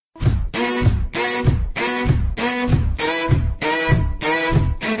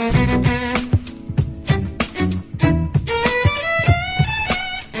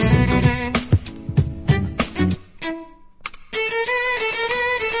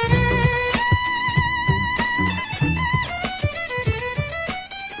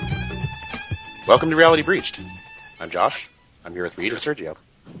Welcome to Reality Breached. I'm Josh. I'm here with Reed and Sergio.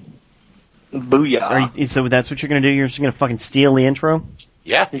 Booyah. So that's what you're going to do? You're just going to fucking steal the intro?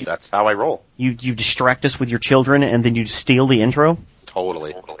 Yeah, that's how I roll. You distract us with your children and then you steal the intro?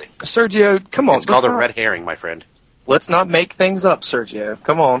 Totally. Sergio, come on. It's called a red herring, my friend. Let's not make things up, Sergio.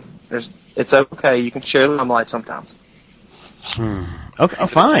 Come on. It's okay. You can share the limelight sometimes. Okay, oh,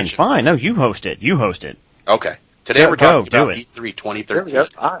 fine. No, you host it. Okay. Today we're talking about it. E3 2013.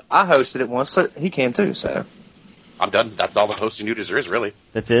 I hosted it once, so he can too, so. I'm done. That's all the hosting duties there is, really.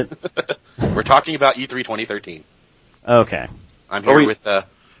 That's it? We're talking about E3 2013. Okay. I'm here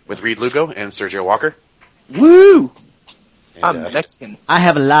with Reed Lugo and Sergio Walker. Woo! And, I'm Mexican. I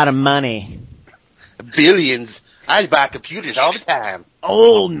have a lot of money. Billions. I buy computers all the time.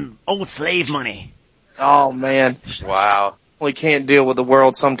 Old slave money. Oh, man. Wow. We can't deal with the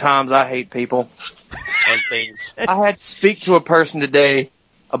world sometimes. I hate people. And things. I had to speak to a person today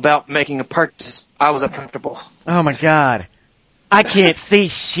about making a purchase. I was uncomfortable. Oh my god. I can't see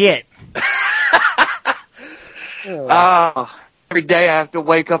shit. Every day I have to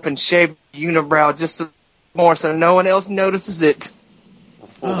wake up and shave unibrow just more so no one else notices it.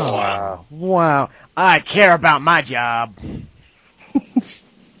 Oh, wow. I care about my job. Does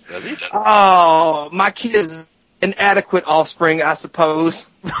he? Oh, my kid is an adequate offspring, I suppose.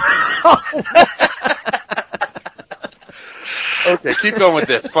 Okay, keep going with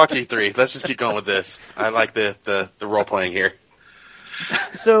this. Fuck E3. Let's just keep going with this. I like the role playing here.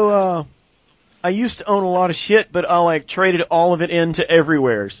 So, I used to own a lot of shit, but I traded all of it into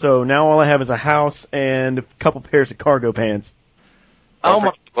everywhere. So now all I have is a house and a couple pairs of cargo pants. Oh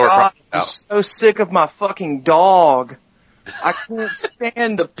my god, I'm so sick of my fucking dog. I can't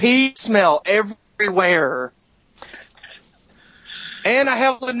stand the pee smell everywhere. And I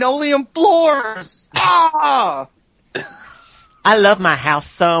have linoleum floors. Ah! I love my house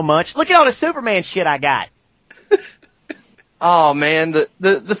so much. Look at all the Superman shit I got. Oh man,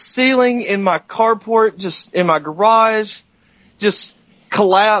 the ceiling in my carport, just in my garage, just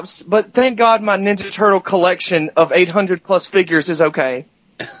collapsed. But thank God my Ninja Turtle collection of 800 plus figures is okay.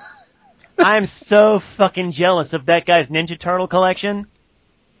 I'm so fucking jealous of that guy's Ninja Turtle collection.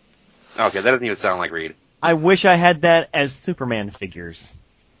 Okay, that doesn't even sound like Reed. I wish I had that as Superman figures.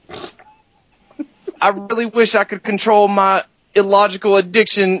 I really wish I could control my illogical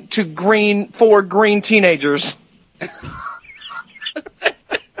addiction to four green teenagers.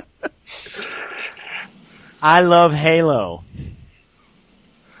 I love Halo.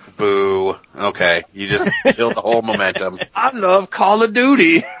 Boo. Okay, you just killed the whole momentum. I love Call of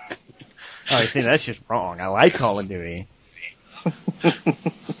Duty. Oh, see, that's just wrong. I like Call of Duty.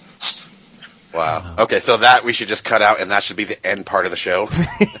 Wow. Okay, so that we should just cut out, and that should be the end part of the show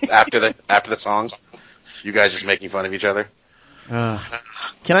after the song. You guys just making fun of each other. Can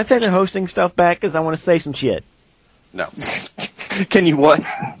I take the hosting stuff back? Because I want to say some shit. No. Can you what?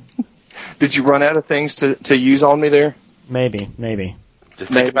 Did you run out of things to use on me there? Maybe. Just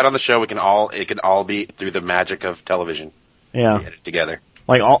think about it on the show. It can all be through the magic of television. Yeah. Get it together.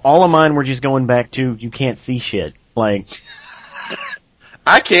 All of mine were just going back to you can't see shit. I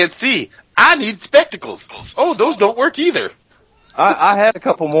can't see. I need spectacles. Oh, those don't work either. I had a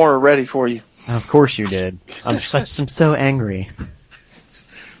couple more ready for you. Of course you did. I'm so angry.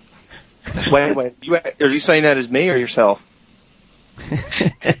 Wait. Are you saying that as me or yourself?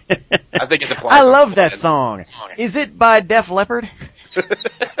 I think it applies. I love that song. Is it by Def Leppard?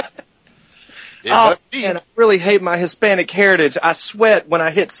 And I really hate my Hispanic heritage. I sweat when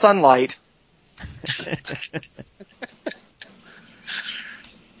I hit sunlight.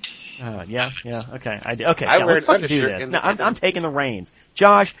 Yeah, okay. Let's fucking do this. No, I'm taking the reins.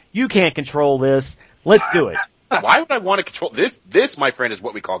 Josh, you can't control this. Let's do it. Why would I want to control this? This, my friend, is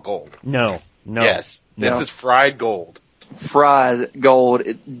what we call gold. No. Yes, this is fried gold. Fried gold,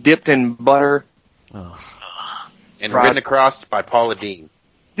 dipped in butter. And written across by Paula Deen.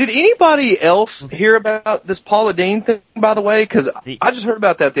 Did anybody else hear about this Paula Deen thing, by the way? Because I just heard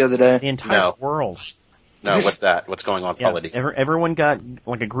about that the other day. The entire world. No, what's that? What's going on, Paula Deen? Everyone got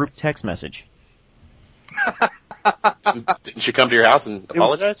a group text message. Didn't she come to your house and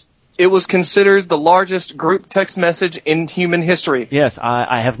apologize? It was considered the largest group text message in human history. Yes,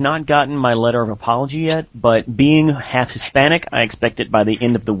 I have not gotten my letter of apology yet, but being half Hispanic, I expect it by the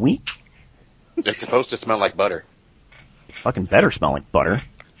end of the week. It's supposed to smell like butter. Fucking better smell like butter.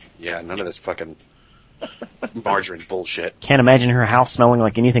 Yeah, none of this fucking margarine bullshit. Can't imagine her house smelling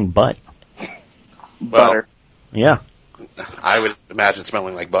like anything but butter. Yeah. I would imagine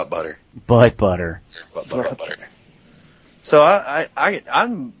smelling like butt butter. Butt butter. Butt butter. So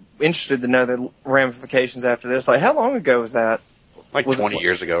I'm interested to know the ramifications after this. How long ago was that? Like 20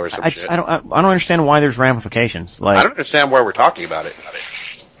 years ago or some shit. I don't understand why there's ramifications. Like, I don't understand why we're talking about it.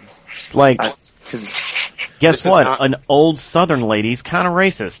 Like, guess what? not- An old Southern lady's kind of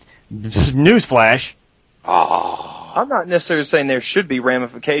racist. Newsflash. Oh. I'm not necessarily saying there should be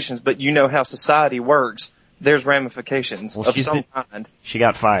ramifications, but you know how society works. There's ramifications Well, of some kind. She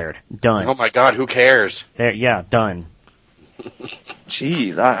got fired. Done. Oh my god, who cares? There, yeah, done.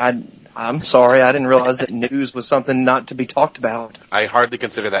 Jeez, I'm sorry. I didn't realize that news was something not to be talked about. I hardly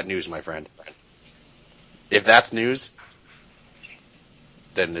consider that news, my friend. If that's news,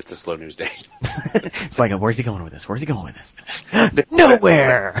 then it's a slow news day. It's like, where's he going with this? Where's he going with this?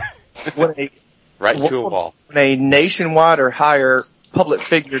 Nowhere! Right to a wall. When a nationwide or higher public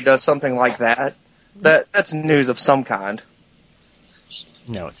figure does something like that, that's news of some kind.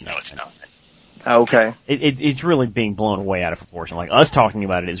 No, it's not. Okay. It's really being blown way out of proportion. Like, us talking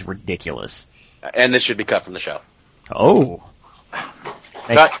about it is ridiculous. And this should be cut from the show. Oh.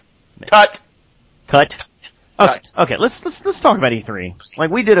 Cut! Okay, let's talk about E3. Like,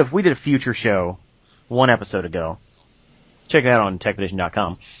 we did a future show one episode ago. Check it out on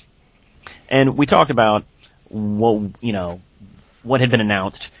techvision.com. And we talked about what had been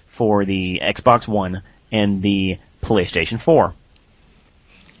announced for the Xbox One and the PlayStation 4.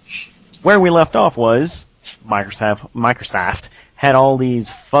 Where we left off was Microsoft had all these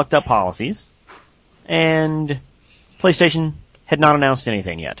fucked up policies, and PlayStation had not announced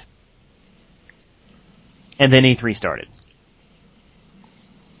anything yet. And then E3 started.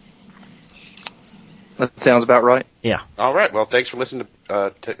 That sounds about right. Yeah. All right. Well, thanks for listening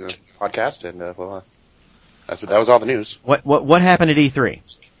to the podcast, and that was all the news. What happened at E3?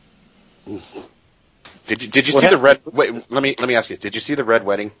 Did you see the red? Wait, let me ask you. Did you see the red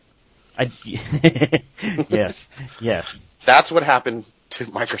wedding? Yes. That's what happened to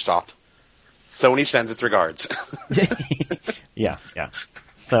Microsoft. Sony sends its regards. Yeah.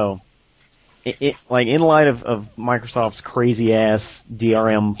 So, like, in light of Microsoft's crazy ass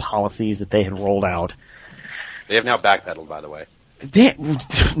DRM policies that they had rolled out. They have now backpedaled, by the way.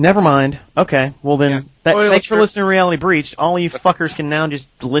 Never mind. Okay, well then, Yeah. thanks for listening to Reality Breached. All you fuckers can now just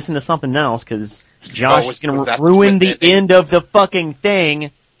listen to something else, because Josh is going to ruin the end of the fucking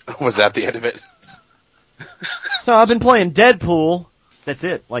thing. Was that the end of it? So I've been playing Deadpool. That's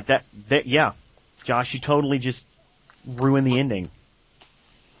it. Like that, yeah. Josh, you totally just ruined the ending.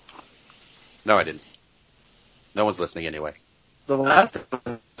 No, I didn't. No one's listening anyway. The last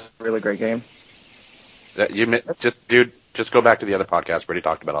one was a really great game. Just go back to the other podcast. We already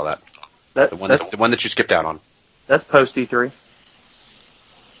talked about all that. The one that you skipped out on. That's post E3.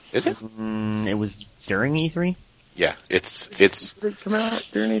 Is it? It was during E3? Yeah, it's. Did it come out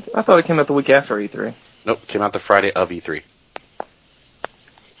during E3? I thought it came out the week after E3. Nope, came out the Friday of E3.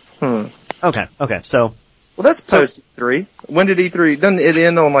 Okay, so. Well, that's post E3. When did E3, doesn't it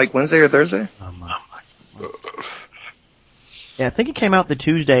end on like Wednesday or Thursday? Yeah, I think it came out the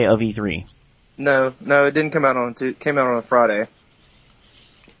Tuesday of E3. No, it didn't come out it came out on a Friday.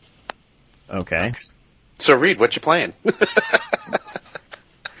 Okay. So, Reed, what you playing?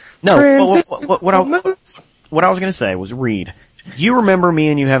 No, what I was going to say was, Reed, you remember me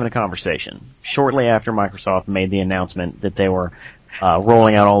and you having a conversation shortly after Microsoft made the announcement that they were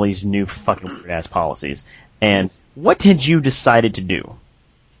rolling out all these new fucking weird-ass policies. And what had you decided to do?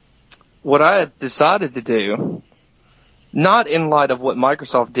 What I had decided to do, not in light of what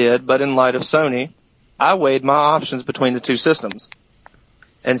Microsoft did, but in light of Sony, I weighed my options between the two systems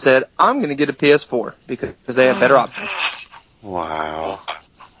and said, I'm going to get a PS4 because they have better options. Wow.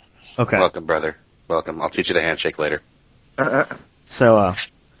 Okay. Welcome, brother. Welcome. I'll teach you the handshake later. So,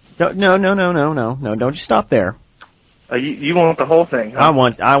 no, don't you stop there. You want the whole thing, huh?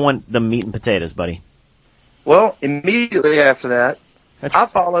 I want the meat and potatoes, buddy. Well, immediately after that, I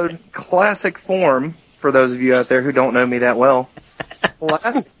followed classic form, for those of you out there who don't know me that well.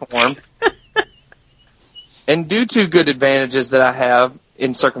 Classic form. And due to good advantages that I have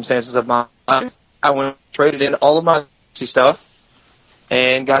in circumstances of my life, I went traded in all of my stuff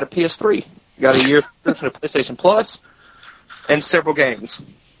and got a PS3. Got a year subscription to PlayStation Plus and several games.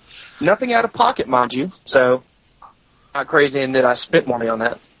 Nothing out of pocket, mind you, so not crazy in that I spent money on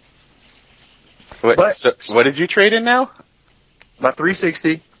that. So what did you trade in now? My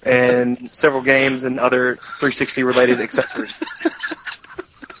 360 and several games and other 360 related accessories.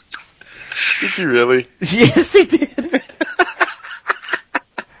 Did you really? Yes, he did.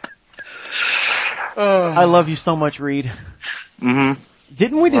 I love you so much, Reed. Mm-hmm.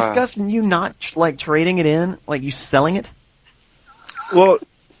 Didn't we discuss you not like trading it in, like you selling it? Well,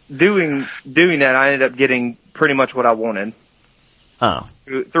 doing that, I ended up getting pretty much what I wanted. Oh.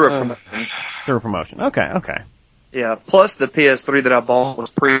 Through a promotion. Through a promotion. Okay. Yeah. Plus the PS3 that I bought was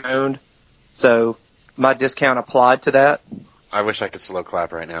pre-owned, so my discount applied to that. I wish I could slow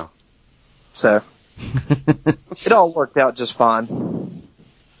clap right now. So it all worked out just fine.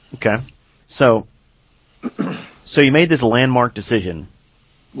 Okay. So you made this landmark decision.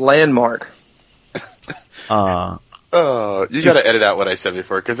 Landmark. Oh, you gotta edit out what I said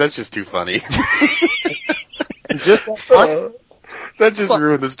before, because that's just too funny. Just That just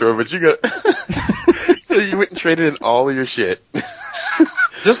ruined the story, but you got... So you went and traded in all of your shit.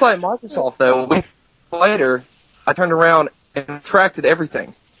 just like Microsoft, though, a week later, I turned around and retracted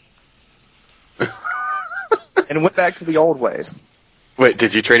everything. And went back to the old ways. Wait,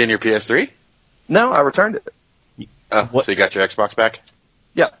 did you trade in your PS3? No, I returned it. Oh, What? so you got your Xbox back?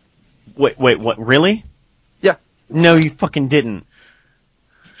 Yeah. Wait, what? Really? Yeah. No, you fucking didn't.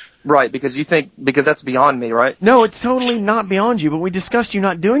 Right, because that's beyond me, right? No, it's totally not beyond you, but we discussed you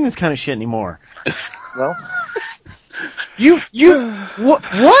not doing this kind of shit anymore. Well,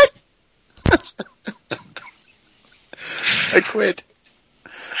 what? I quit,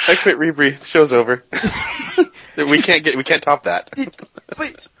 Rebreathe. Show's over. we can't top that.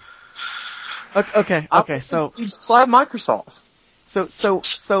 Wait. Okay, so you slap Microsoft. So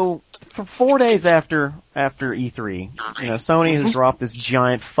for 4 days after E3, Sony has dropped this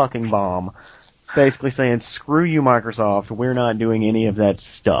giant fucking bomb, basically saying, screw you, Microsoft, we're not doing any of that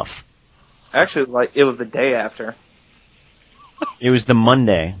stuff. Actually, it was the day after. It was the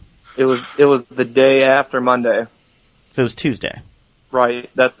Monday. It was the day after Monday. So it was Tuesday. Right,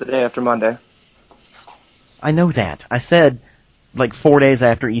 that's the day after Monday. I know that. I said, 4 days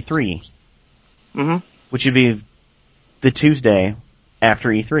after E3. Mm-hmm. Which would be the Tuesday after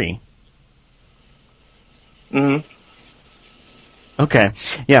E3. Mm-hmm. Okay.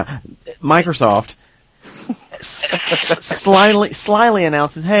 Yeah. Microsoft slyly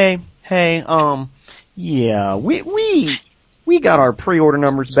announces, hey, yeah, we got our pre-order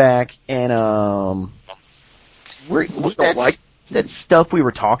numbers back, and that stuff we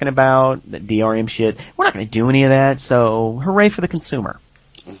were talking about, that DRM shit, we're not going to do any of that, so hooray for the consumer.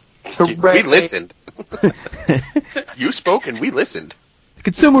 We listened. You spoke and we listened. The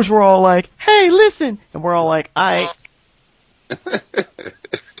consumers were all like, hey, listen! And we're all like, I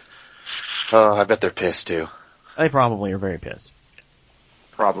bet they're pissed too. They probably are very pissed.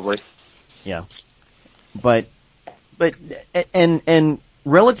 Probably. Yeah. But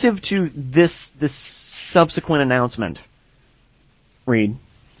relative to this subsequent announcement, Reed,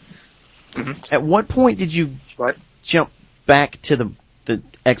 at what point did you jump back to the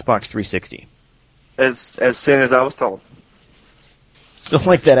Xbox 360? As soon as I was told. So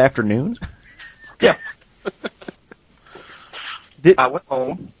that afternoon? Yeah. I went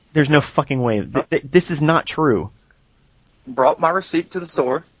home. There's no fucking way. This is not true. Brought my receipt to the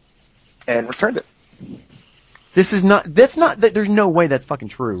store and returned it. There's no way that's fucking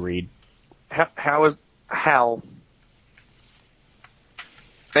true, Reed. How?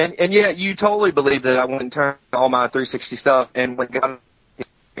 And yeah, you totally believe that I went and turned all my 360 stuff and went and got it.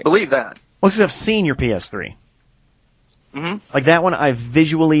 Believe that. Well, because I've seen your PS3. Mm-hmm. That one I've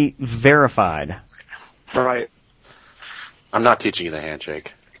visually verified. Right. I'm not teaching you the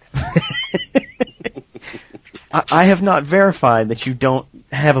handshake. I have not verified that you don't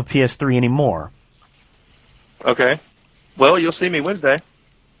have a PS3 anymore. Okay. Well, you'll see me Wednesday.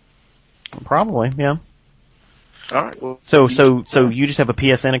 Probably, yeah. All right. Well, so you just have a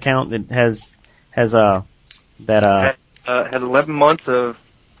PSN account that has 11 months of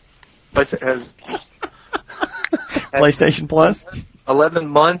has PlayStation Plus. 11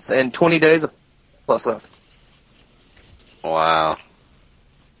 months and 20 days of Plus left. Wow.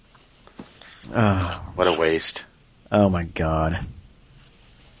 What a waste. Oh my god.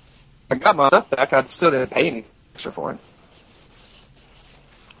 I got my stuff back. I still didn't pay any extra for it.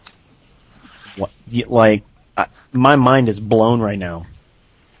 What? My mind is blown right now.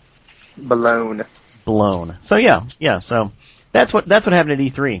 Blown. So yeah. So that's what happened at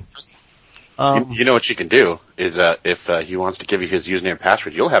E3. You know what you can do is if he wants to give you his username and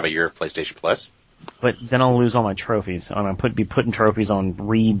password, you'll have a year of PlayStation Plus. But then I'll lose all my trophies. And I'll be putting trophies on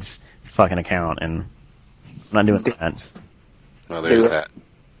Reed's fucking account, and I'm not doing that. Well, there's that.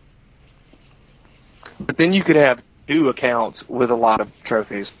 But then you could have 2 accounts with a lot of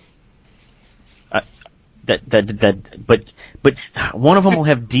trophies. But one of them will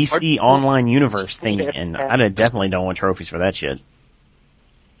have DC Online Universe thing, and I definitely don't want trophies for that shit.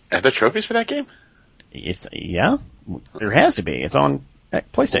 Are there trophies for that game? Yeah, there has to be. It's on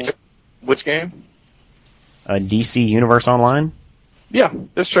PlayStation. Which game? DC Universe Online. Yeah,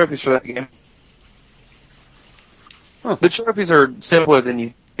 there's trophies for that game. Huh. The trophies are simpler than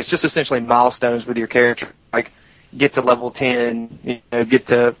you. It's just essentially milestones with your character. get to level 10, get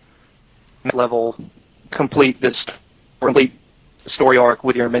to level, complete story arc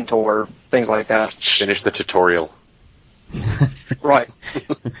with your mentor, things like that. Finish the tutorial. Right.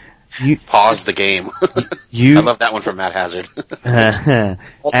 Pause the game. I love that one from Matt Hazard.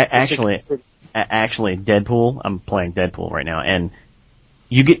 Actually, Deadpool. I'm playing Deadpool right now, and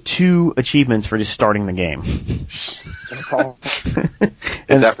you get 2 achievements for just starting the game. That's awesome.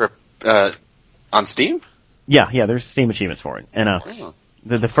 Is that for on Steam? Yeah. There's Steam achievements for it, and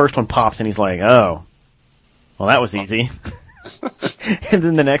the first one pops, and he's like, "Oh, well, that was easy." And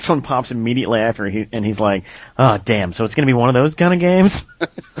then the next one pops immediately after, and he's like, "Oh, damn! So it's going to be one of those kind of games."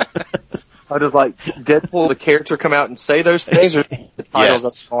 How does Deadpool the character come out and say those things, or the titles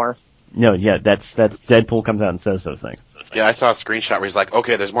of the car? No, yeah, that's Deadpool comes out and says those things. Yeah, I saw a screenshot where he's like,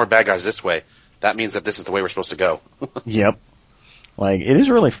 "Okay, there's more bad guys this way. That means that this is the way we're supposed to go." Yep. It is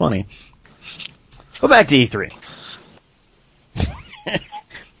really funny. Go back to E3.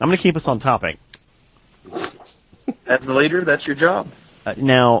 I'm going to keep us on topic. As the leader, that's your job.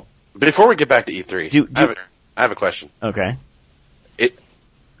 Now, before we get back to E3, I have a question. Okay.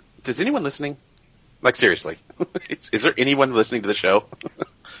 Does anyone listening? Seriously, is there anyone listening to the show?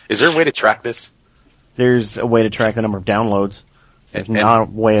 Is there a way to track this? There's a way to track the number of downloads. There's not a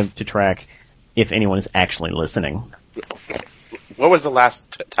way to track if anyone is actually listening. What was the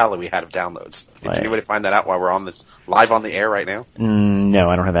last tally we had of downloads? Did anybody find that out while we're live on the air right now? No,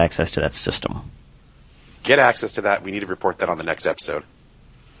 I don't have access to that system. Get access to that. We need to report that on the next episode.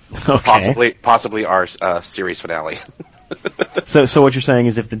 Okay. Possibly our series finale. So what you're saying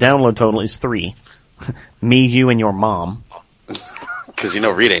is if the download total is 3, me, you, and your mom. Because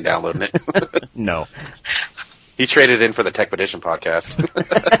Reed ain't downloading it. No. He traded in for the Tech Edition podcast.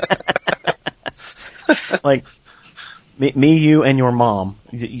 Me, you, and your mom.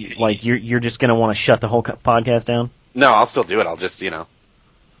 You're just gonna want to shut the whole podcast down? No, I'll still do it. I'll just,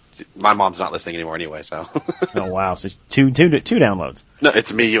 my mom's not listening anymore anyway, so. Oh wow, so two downloads. No,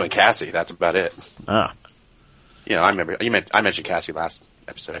 it's me, you, and Cassie. That's about it. Ah. I remember I mentioned Cassie last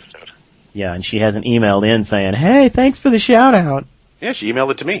episode. Yeah, and she hasn't emailed in saying, "Hey, thanks for the shout out." Yeah, she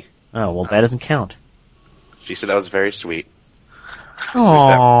emailed it to me. Oh well, that doesn't count. She said that was very sweet.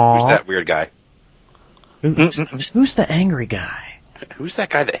 Aww. Who's that weird guy? Who's the angry guy? Who's that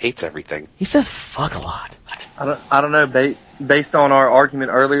guy that hates everything? He says fuck a lot. I don't know. Based on our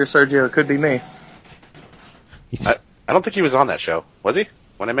argument earlier, Sergio, it could be me. I don't think he was on that show. Was he?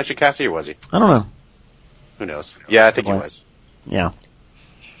 When I mentioned Cassie, or was he? I don't know. Who knows? Yeah, I think he was. Yeah.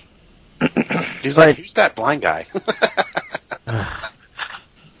 He's like, who's that blind guy?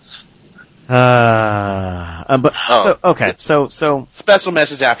 Okay, so special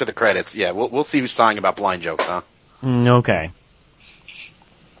message after the credits. Yeah, we'll see who's sighing about blind jokes, huh? Okay.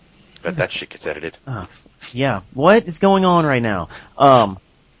 Bet that shit gets edited. Yeah. What is going on right now?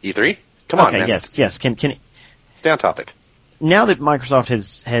 E3? Come on, man. Yes. Can stay on topic. Now that Microsoft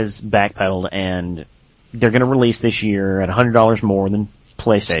has backpedaled and they're going to release this year at $100 more than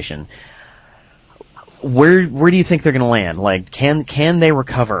PlayStation, where do you think they're going to land? Can they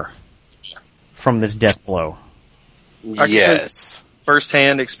recover from this death blow? Yes.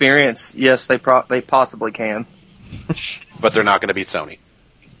 First-hand experience, yes, they possibly can. But they're not going to beat Sony.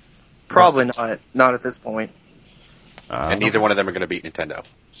 Probably not. Not at this point. And neither one of them are going to beat Nintendo.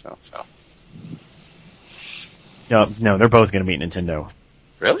 So. No, they're both going to beat Nintendo.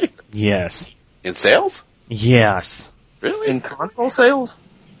 Really? Yes. In sales? Yes. Really? In console sales?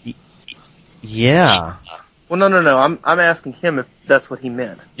 Yeah. Well, no. I'm asking him if that's what he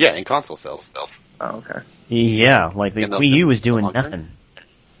meant. Yeah, in console sales. Oh, okay. Yeah, the Wii U was doing nothing.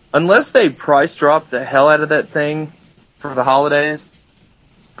 Unless they price drop the hell out of that thing for the holidays,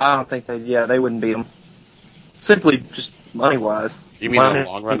 I don't think they wouldn't beat them. Simply just money-wise. You mean in the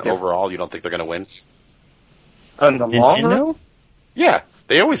long run, overall, you don't think they're going to win? In the long run? Yeah,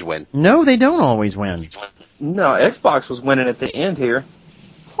 they always win. No, they don't always win. No, Xbox was winning at the end here.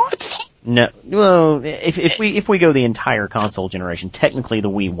 What? No, well, if we go the entire console generation, technically the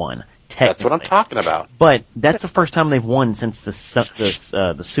Wii won. That's what I'm talking about. But that's the first time they've won since the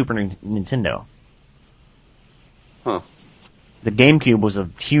Super Nintendo. Huh. The GameCube was a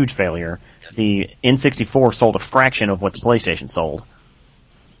huge failure. The N64 sold a fraction of what the PlayStation sold.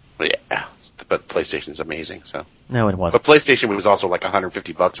 Yeah, but PlayStation's amazing, so. No, it wasn't. But PlayStation was also like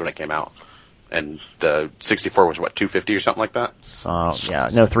 $150 when it came out. And the 64 was what, $250 or something like that? So, yeah,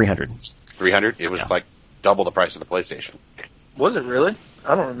 no, $300. $300? It was like double the price of the PlayStation. Was it really?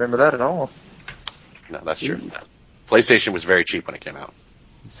 I don't remember that at all. No, that's true. PlayStation was very cheap when it came out.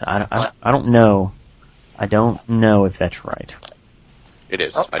 So I don't know. I don't know if that's right. It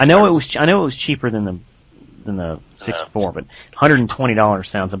is. I know it was cheaper than the 64, but $120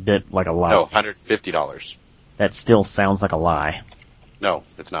 sounds a bit like a lie. No, $150. That still sounds like a lie. No,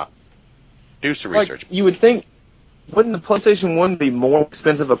 it's not. Do some research. You would think, wouldn't the PlayStation 1 be more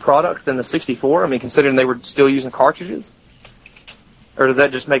expensive a product than the 64? I mean, considering they were still using cartridges? Or does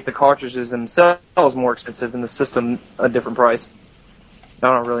that just make the cartridges themselves more expensive and the system a different price? I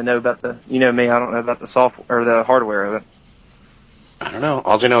don't really know about you know me, I don't know about the software or the hardware of it. I don't know.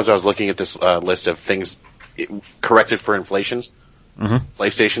 All I know is I was looking at this list of things corrected for inflation. Mm-hmm.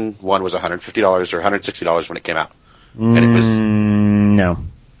 PlayStation 1 was $150 or $160 when it came out. And it was... No.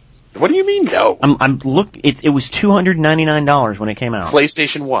 What do you mean, no? It was $299 when it came out.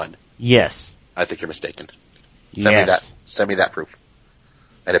 PlayStation 1. Yes. I think you're mistaken. Yes. Send me that proof.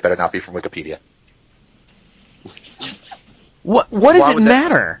 And it better not be from Wikipedia. Why does it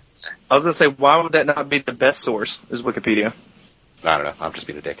matter? I was going to say, why would that not be the best source, is Wikipedia? I don't know. I'm just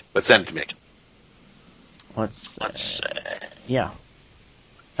being a dick. But send it to me. Let's yeah.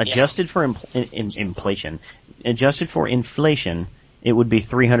 Adjusted for inflation, it would be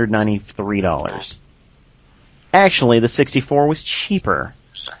 $393. Actually, the 64 was cheaper.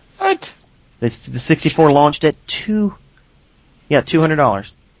 What? The 64 launched at $200.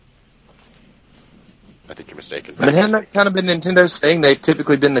 I think you're mistaken. I mean, hasn't that kind of been Nintendo's thing? They've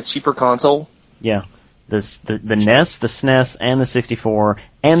typically been the cheaper console. Yeah. The NES, the SNES, and the 64,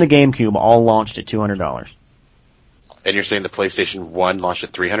 and the GameCube all launched at $200. And you're saying the PlayStation 1 launched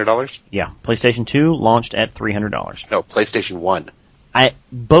at $300? Yeah. PlayStation 2 launched at $300. No, PlayStation 1.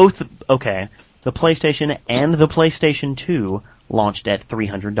 Okay. The PlayStation and the PlayStation 2 launched at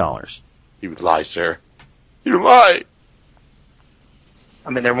 $300. You lie, sir. You lie! I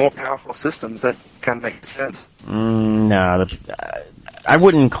mean, they're more powerful systems. That kind of makes sense. No, I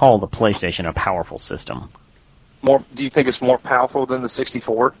wouldn't call the PlayStation a powerful system. Do you think it's more powerful than the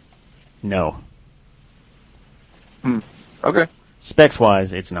 64? No. Okay.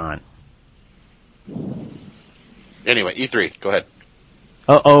 Specs-wise, it's not. Anyway, E3, go ahead.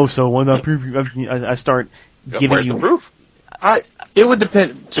 So when I preview, I start giving Where's you the proof? It would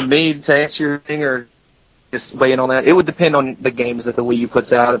depend, to me, to answer your thing, or just weigh in on that, it would depend on the games that the Wii U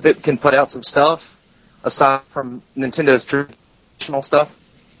puts out. If it can put out some stuff, aside from Nintendo's traditional stuff,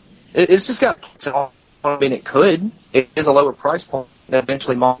 it's just got, I mean, it could. It is a lower price point. It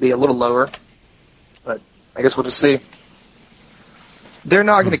eventually might be a little lower. But I guess we'll just see. They're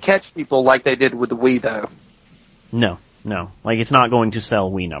not going to catch people like they did with the Wii, though. No. Like, it's not going to sell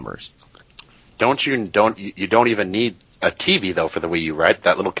Wii numbers. You don't even need a TV, though, for the Wii U, right?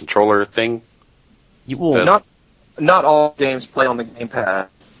 That little controller thing? You will Not all games play on the gamepad.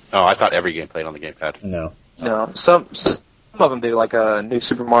 Oh, I thought every game played on the gamepad. No. No, some of them do, like new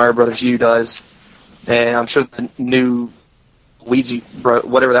Super Mario Brothers U does, and I'm sure the new Luigi,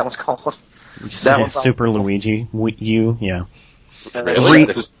 whatever that one's called. That one's Super Luigi U, yeah. Really?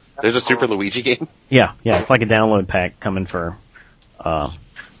 There's a Super Luigi game? Yeah, it's like a download pack coming for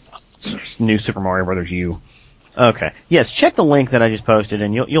new Super Mario Brothers U. Okay, yes, check the link that I just posted,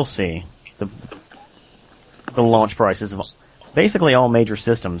 and you'll see the launch prices of basically all major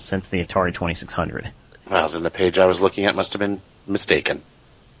systems since the Atari 2600. Well, then the page I was looking at must have been mistaken.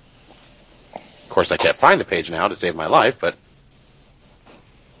 Of course, I can't find the page now to save my life, but...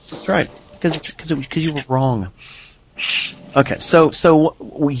 That's right, because you were wrong. Okay, so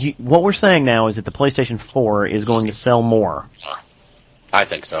what we're saying now is that the PlayStation 4 is going to sell more. I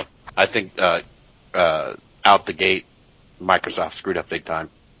think so. I think out the gate, Microsoft screwed up big time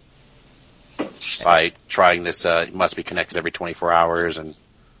by trying this. It must be connected every 24 hours, and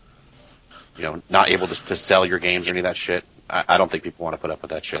not able to sell your games or any of that shit. I don't think people want to put up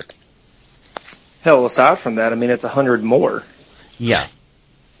with that shit. Hell, aside from that, I mean, it's 100 more. Yeah.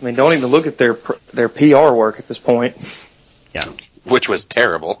 I mean, don't even look at their PR work at this point. Yeah. Which was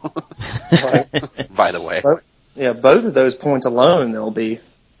terrible. Right. By the way. Yeah, both of those points alone, they'll be.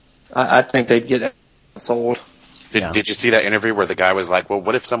 I think they'd get sold. Did you see that interview where the guy was like, well,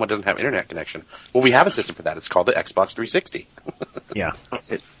 what if someone doesn't have internet connection? Well, we have a system for that. It's called the Xbox 360. Yeah.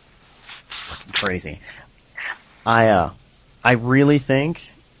 It's crazy. I really think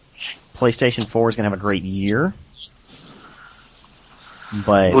PlayStation 4 is going to have a great year.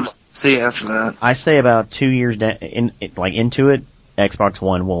 But we'll just see after that. I say about 2 years into it, Xbox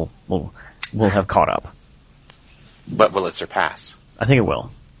One will have caught up. But will it surpass? I think it will.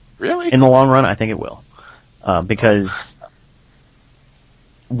 Really? In the long run, I think it will. Because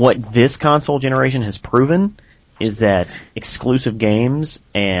what this console generation has proven is that exclusive games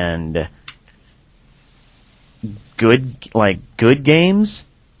and good games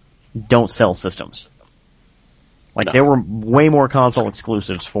don't sell systems. There were way more console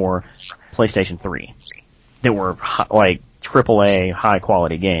exclusives for PlayStation 3. that were like AAA high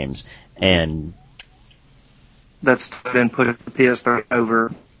quality games, and that's then put the PS3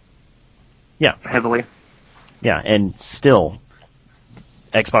 over. Yeah, heavily. Yeah, and still,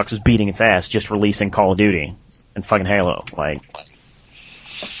 Xbox was beating its ass just releasing Call of Duty and fucking Halo. Like,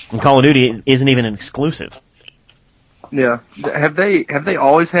 and Call of Duty isn't even an exclusive. Yeah, have they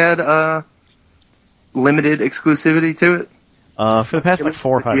always had limited exclusivity to it? For the past like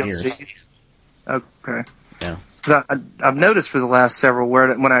 4 or 5 years. Okay. Yeah. Because I've noticed for the last several,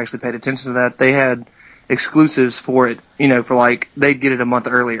 when I actually paid attention to that, they had exclusives for it. For like they'd get it a month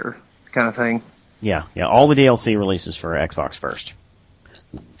earlier, kind of thing. Yeah. All the DLC releases for Xbox first.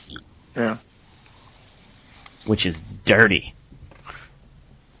 Yeah. Which is dirty.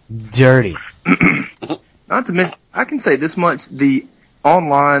 Dirty. Not to mention, I can say this much: the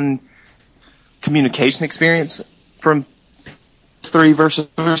online communication experience from 3 versus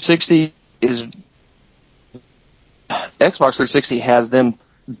 360 is Xbox 360 has them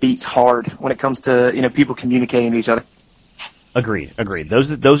beat hard when it comes to people communicating to each other. Agreed.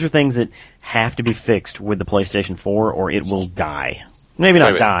 Those are things that have to be fixed with the PlayStation 4, or it will die. Maybe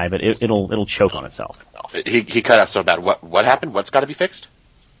not die, but it'll choke on itself. He cut out so bad. What happened? What's got to be fixed?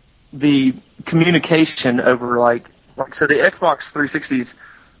 The communication over so the Xbox 360's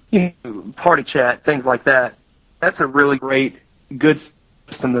party chat, things like that. That's a really great, good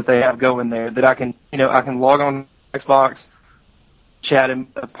system that they have going there. That I can log on Xbox, chat and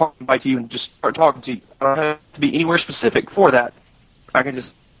invite you and just start talking to you. I don't have to be anywhere specific for that. I can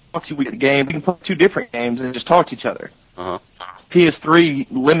just talk to you with the game. We can play 2 different games and just talk to each other. Uh-huh. PS3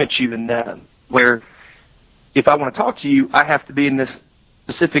 limits you in that, where if I want to talk to you, I have to be in this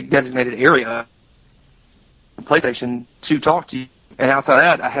specific designated area, PlayStation, to talk to you. And outside of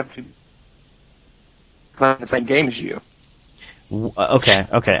that, I have to play the same game as you. Okay.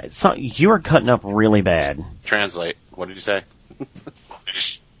 So you are cutting up really bad. Translate. What did you say?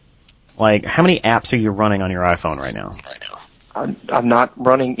 Like, how many apps are you running on your iPhone right now? I'm not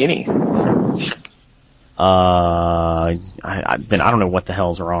running any. Then I don't know what the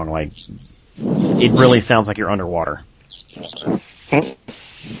hell's wrong. Like, it really sounds like you're underwater. Hang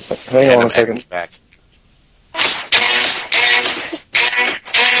on a second. Back.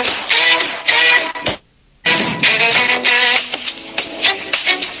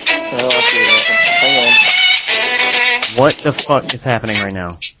 Oh, I see what happened. Hang on. What the fuck is happening right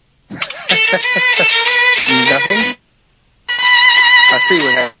now? Nothing? I see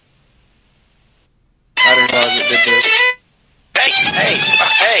what happened. I didn't realize it did this.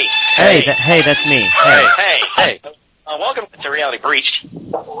 Hey, that's me. Hey. Welcome to Reality Breached.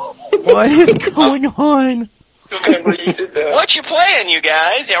 What is going on? What you playing, you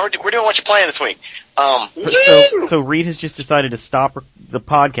guys? Yeah, we're doing what you playing this week. So Reed has just decided to stop the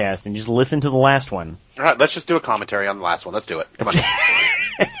podcast and just listen to the last one. All right, let's just do a commentary on the last one. Let's do it. Come on.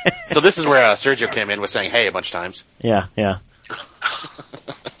 So this is where Sergio came in with saying "hey" a bunch of times. Yeah.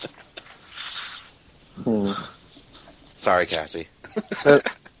 Sorry, Cassie. So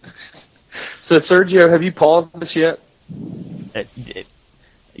Sergio, have you paused this yet?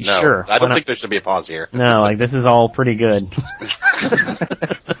 No, sure. I don't think there should be a pause here. No, this is all pretty good.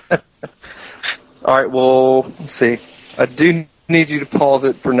 All right, well, let's see. I do need you to pause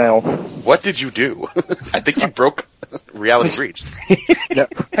it for now. What did you do? I think you broke Reality Breached. No.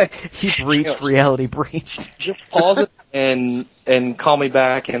 He breached Reality Breached. Just pause it and call me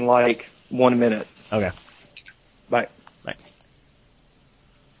back in 1 minute. Okay. Bye. Thanks.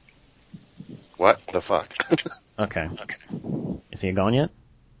 What the fuck? Okay. Is he gone yet?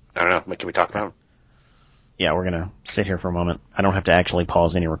 I don't know. Can we talk about him? Yeah, we're gonna sit here for a moment. I don't have to actually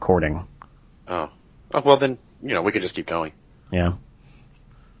pause any recording. Oh, well then, we could just keep going. Yeah.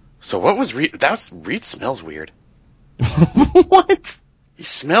 So what was Reed? Reed smells weird. What? He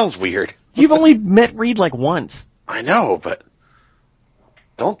smells weird. You've only met Reed once. I know, but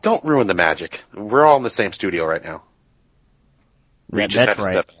don't ruin the magic. We're all in the same studio right now. Reed just had to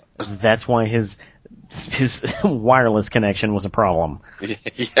right. That's why his wireless connection was a problem.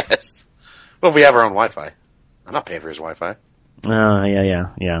 Yes. Well, we have our own Wi-Fi. I'm not paying for his Wi-Fi.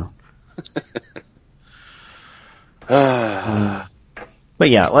 Yeah. But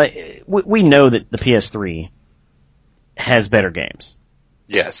yeah, we know that the PS3 has better games.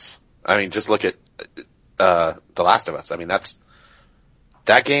 Yes. I mean, just look at The Last of Us. I mean, that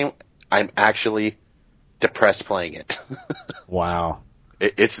game, I'm actually depressed playing it. Wow.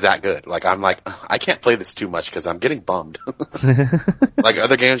 It's that good. I can't play this too much because I'm getting bummed.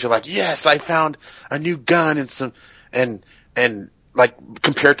 Other games, you're yes, I found a new gun and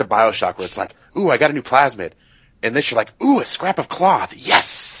compared to BioShock where it's ooh, I got a new plasmid. And then you're ooh, a scrap of cloth.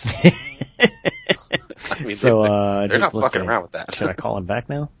 Yes! I mean, mean, So, they're not let's fucking see. around with that. Should I call him back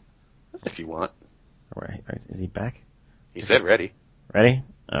now? If you want. All right. Is he back? He said ready. Ready?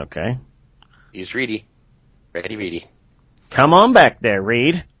 Okay. He's ready. Ready. Come on back there,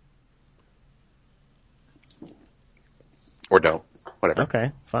 Reed. Or don't. Whatever.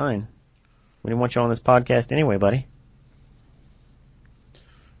 Okay, fine. We didn't want you on this podcast anyway, buddy.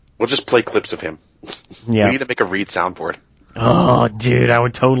 We'll just play clips of him. Yeah. We need to make a Reed soundboard. Oh, dude, I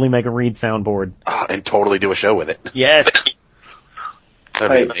would totally make a Reed soundboard. And totally do a show with it. Yes.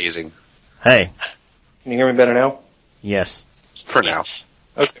 That'd be amazing. Hey. Can you hear me better now? Yes. For now.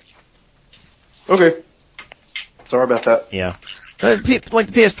 Okay. Sorry about that. Yeah. Like the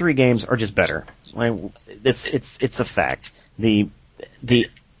PS3 games are just better. Like it's a fact. The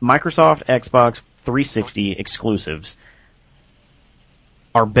Microsoft Xbox 360 exclusives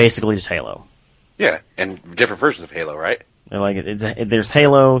are basically just Halo. Yeah, and different versions of Halo, right? They're like there's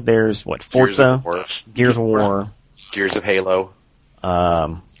Halo, there's Forza, Gears of War, Gears of Halo.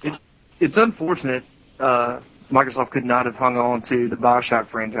 It's unfortunate Microsoft could not have hung on to the BioShock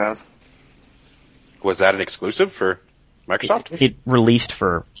franchise. Was that an exclusive for Microsoft? It released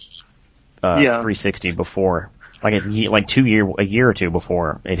for 360 before, a year or two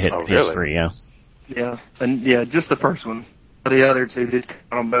before it hit PS3. Really? Yeah. Yeah, and just the first one. The other two did count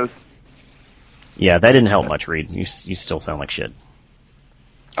on both. Yeah, that didn't help much, Reed. You still sound like shit.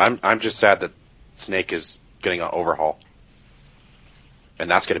 I'm just sad that Snake is getting an overhaul,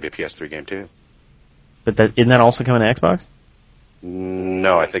 and that's going to be a PS3 game too. But isn't that also coming to Xbox?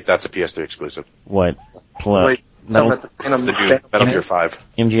 No, I think that's a PS3 exclusive. What? Wait, Metal The new Metal Gear 5.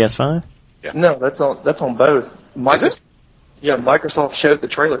 MGS 5? Yeah. No, that's on both. Is it? Yeah, Microsoft showed the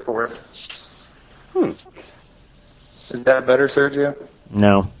trailer for it. Is that better, Sergio?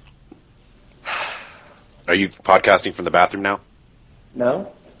 No. Are you podcasting from the bathroom now?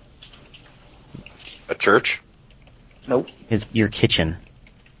 No. A church? Nope. Your kitchen.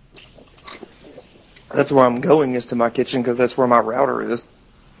 That's where I'm going, is to my kitchen, because that's where my router is.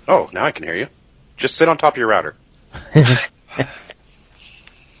 Oh, now I can hear you. Just sit on top of your router. That's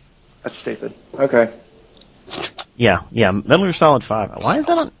stupid. Okay. Yeah. Metal Gear Solid 5.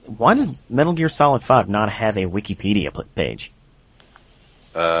 Why does Metal Gear Solid 5 not have a Wikipedia page?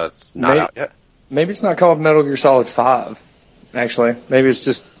 It's not out yet. Maybe it's not called Metal Gear Solid 5, actually. Maybe it's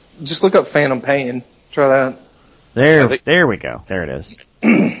just look up Phantom Pain. Try that. There we go. There it is.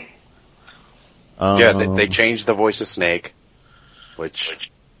 Yeah, they changed the voice of Snake,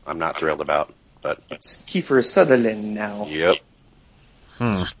 which I'm not thrilled about, but... It's Kiefer Sutherland now. Yep.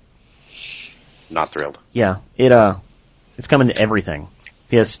 Not thrilled. Yeah, it's coming to everything.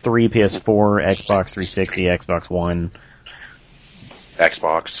 PS3, PS4, Xbox 360, Xbox One,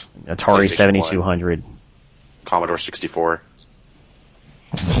 Xbox. Atari 7200. Commodore 64.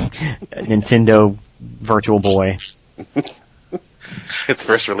 Nintendo Virtual Boy. Its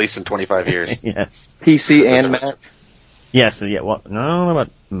first release in 25 years. Yes. PC and Mac. Yes, yeah, well, no, I don't know about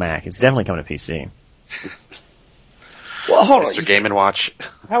Mac. It's definitely coming to PC. Well, hold Mr. Game & Watch.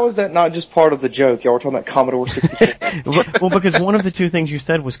 How is that not just part of the joke? Y'all were talking about Commodore 64. Well, because one of the two things you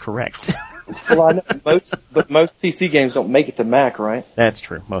said was correct. Well, I know most PC games don't make it to Mac, right? That's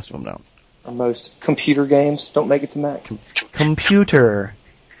true. Most of them don't. Or most computer games don't make it to Mac. Computer.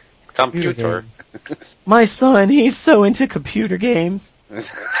 Computer. My son, he's so into computer games.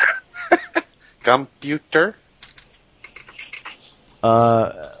 Computer?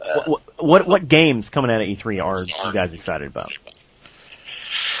 What games coming out of E3 are you guys excited about?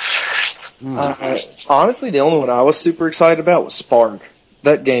 Honestly, the only one I was super excited about was Spark.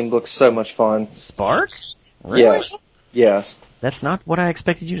 That game looks so much fun. Spark? Really? Yes. That's not what I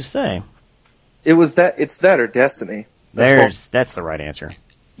expected you to say. It's that or Destiny. That's the right answer.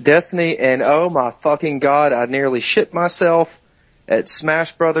 Destiny, and oh my fucking god, I nearly shit myself at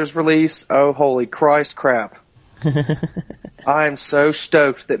Smash Brothers release. Oh, holy Christ crap. I am so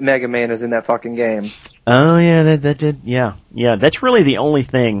stoked that Mega Man is in that fucking game. Oh yeah, that did, yeah. That's really the only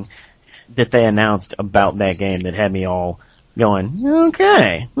thing that they announced about that game that had me all going,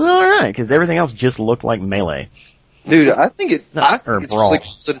 okay, alright, because everything else just looked like Melee. Dude, I think it's Brawl. really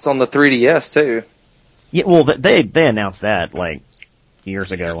cool that it's on the 3DS too. Yeah, well, they announced that, like,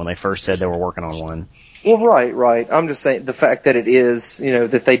 years ago when they first said they were working on one. Well, right. I'm just saying the fact that it is,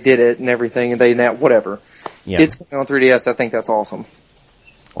 that they did it and everything, and they now, whatever. Yeah. It's going on 3DS, I think that's awesome.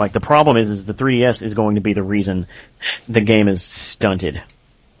 Like, the problem is the 3DS is going to be the reason the game is stunted.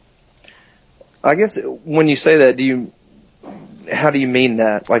 I guess when you say that, how do you mean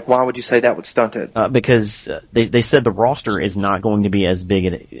that? Like, why would you say that would stunt it? Because they said the roster is not going to be as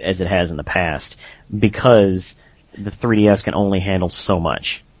big as it has in the past because the 3DS can only handle so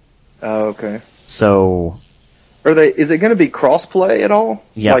much. Oh, okay. So, Is it going to be cross-play at all?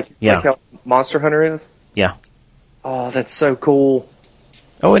 Yeah, Like how Monster Hunter is? yeah. Oh, that's so cool.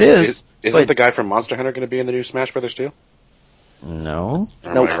 Oh, it is. Isn't But- the guy from Monster Hunter going to be in the new Smash Brothers too? No.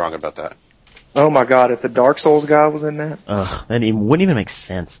 Or Nope. am I wrong about that? Oh my god, if the Dark Souls guy was in that. Ugh, wouldn't even make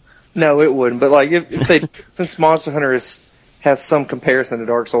sense. No, it wouldn't. But like, if they, since Monster Hunter has some comparison to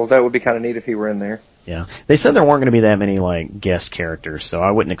Dark Souls, that would be kind of neat if he were in there. Yeah. They said there weren't going to be that many, like, guest characters, so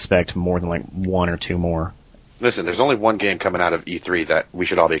I wouldn't expect more than, like, one or two more. Listen, there's only one game coming out of E3 that we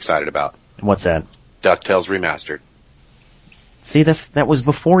should all be excited about. What's that? DuckTales Remastered. See, that was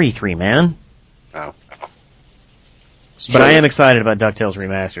before E3, man. Oh. But I am excited about DuckTales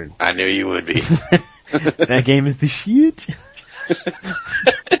Remastered. I knew you would be. That game is the shit.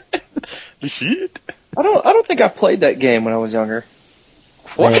 The shit? I don't think I played that game when I was younger.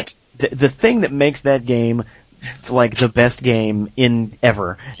 What? The thing that makes that game like the best game in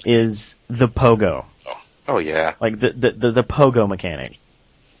ever is the pogo. Oh yeah. Like the pogo mechanic.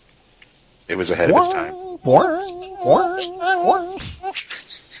 It was ahead of its time.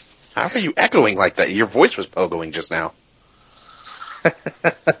 How are you echoing like that? Your voice was pogoing just now.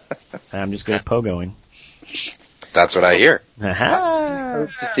 I'm just good at pogoing. That's what I hear. Aha.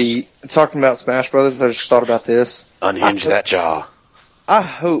 Talking about Smash Brothers, I just thought about this. Unhinge that jaw. I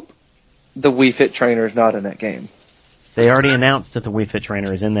hope the Wii Fit trainer is not in that game. They already announced that the Wii Fit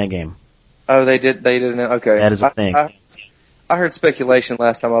trainer is in that game. Oh, they did. They didn't. Okay, That is a thing. I heard speculation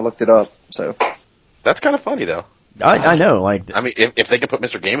last time I looked it up. So That's kind of funny though. I know, like, I mean, if they could put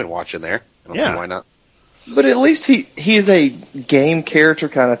Mr. Game & Watch in there, I don't see Yeah. why not. but at least he is a game character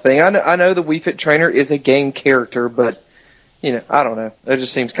kind of thing. I know the Wii Fit trainer is a game character, but you know, I don't know. It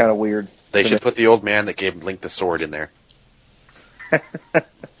just seems kind of weird. They should put the old man that gave Link the sword in there.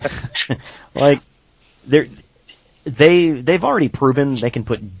 like, they've already proven they can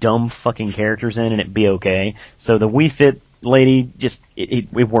put dumb fucking characters in and it be okay. So the Wii Fit lady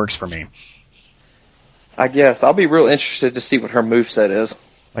it works for me. I guess I'll be real interested to see what her moveset is.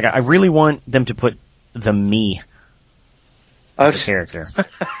 Like, I really want them to put the me Oh, the character,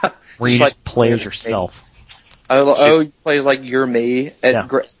 where you Just just play as yourself. he plays like you're me at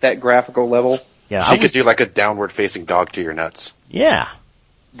Yeah. that graphical level. Yeah, She could do like a downward facing dog to your nuts. Yeah,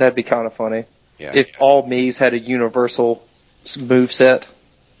 That'd be kind of funny. Yeah. If all me's had a universal moveset,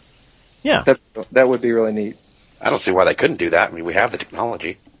 yeah, that would be really neat. I don't see why they couldn't do that. I mean, we have the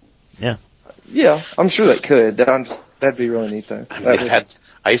technology. yeah. Yeah, I'm sure they could. That'd be really neat though.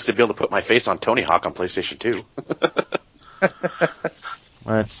 I used to be able to put my face on Tony Hawk on PlayStation 2.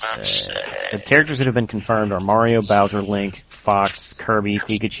 Let's the characters that have been confirmed are Mario, Bowser, Link, Fox, Kirby,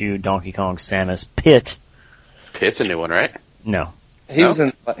 Pikachu, Donkey Kong, Samus, Pit. Pit's a new one, right? No. He was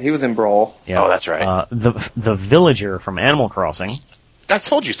in Brawl. Yeah. Oh, that's right. The villager from Animal Crossing. I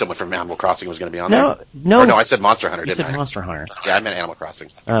told you someone from Animal Crossing was going to be on No, there. no. Or no, I said Monster Hunter, You didn't said I? Monster Hunter. Yeah, I meant Animal Crossing.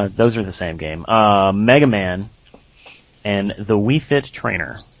 Those are the same game. Mega Man and the Wii Fit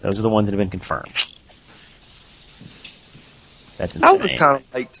trainer. Those are the ones that have been confirmed. That's insane. I would kind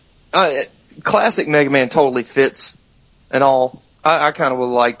of liked classic Mega Man totally fits and all. I kind of would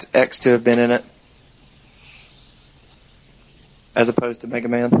have liked X to have been in it as opposed to Mega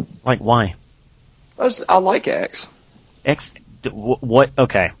Man. Like, why? I like X. X, what,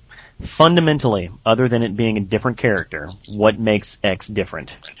 okay. Fundamentally, other than it being a different character, what makes X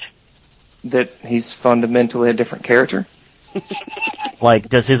different? That he's fundamentally a different character. Like,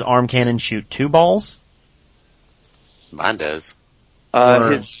 does his arm cannon shoot 2 balls? Mine does. Or-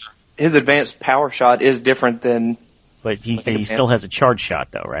 His advanced power shot is different than. But he still has a charge shot,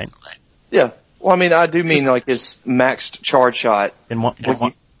 though, right? Yeah. Well, I mean, I do mean like his maxed charge shot. Then why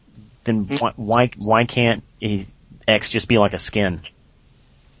can't X just be like a skin?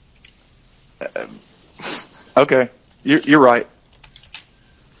 Okay, you're right.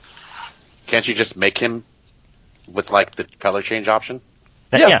 Can't you just make him with like the color change option?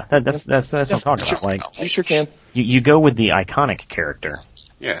 Yeah. That's what I'm talking about. Like, You sure can. you go with the iconic character.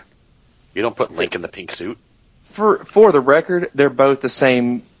 Yeah. You don't put Link in the pink suit. For the record, they're both the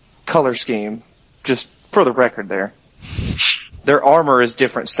same color scheme. Just for the record there. Their armor is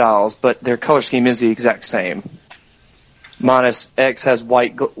different styles, but their color scheme is the exact same. Minus X has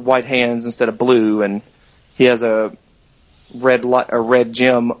white hands instead of blue, and he has a red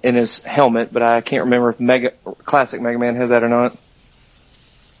gem in his helmet, but I can't remember if classic Mega Man has that or not.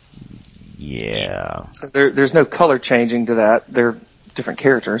 Yeah. So there's no color changing to that. They're different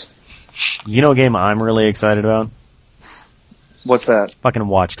characters. You know a game I'm really excited about? What's that? Fucking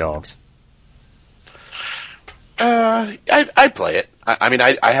Watch Dogs. I'd play it. I mean,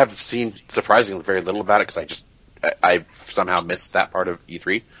 I have seen surprisingly very little about it because I somehow missed that part of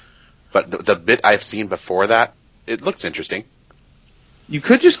E3. But the bit I've seen before that, it looks interesting. You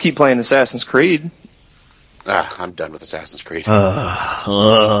could just keep playing Assassin's Creed. I'm done with Assassin's Creed.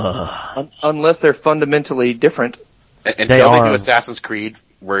 Unless they're fundamentally different. Until they do Assassin's Creed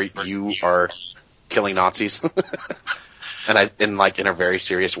where you are killing Nazis. And in a very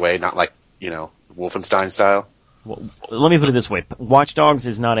serious way, not like, Wolfenstein style. Well, let me put it this way. Watch Dogs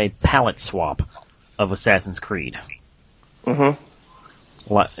is not a palette swap of Assassin's Creed. Mm-hmm.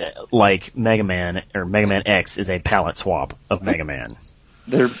 Like Mega Man, or Mega Man X is a palette swap of Mega Man.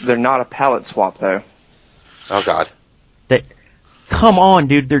 They're not a palette swap, though. Oh, God. Come on,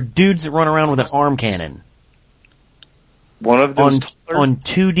 dude. They're dudes that run around with an arm cannon. One of them's on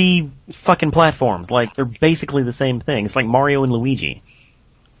 2D fucking platforms. Like, they're basically the same thing. It's like Mario and Luigi.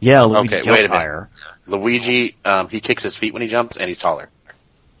 Yeah, Luigi jumps higher. Luigi, he kicks his feet when he jumps, and he's taller.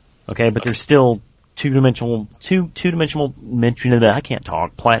 Okay, but they're still two-dimensional, I can't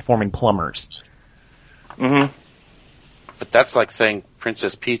talk, platforming plumbers. Mm-hmm. But that's like saying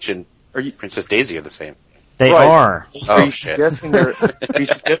Princess Peach and Princess Daisy are the same. They are. Are you suggesting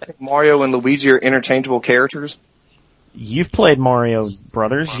Mario and Luigi are interchangeable characters? You've played Mario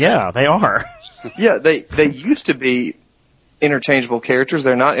Brothers. Yeah, they are. Yeah, they used to be interchangeable characters.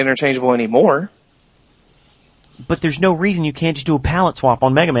 They're not interchangeable anymore. But there's no reason you can't just do a palette swap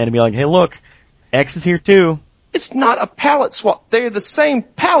on Mega Man and be like, hey, look, X is here too. It's not a palette swap. They're the same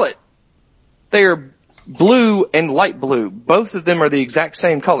palette. They're blue and light blue. Both of them are the exact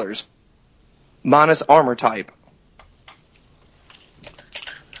same colors, minus armor type.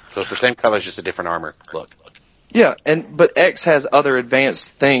 So it's the same colors, just a different armor look. Yeah, but X has other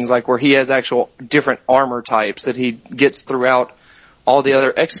advanced things, like where he has actual different armor types that he gets throughout all the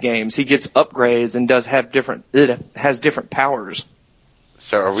other X games. He gets upgrades and it has different powers.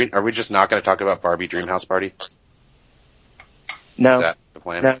 So are we just not going to talk about Barbie Dreamhouse Party? No. Is that the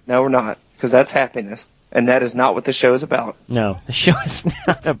plan? No, we're not, because that's happiness, and that is not what the show is about. No, the show is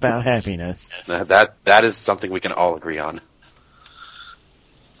not about happiness. That is something we can all agree on.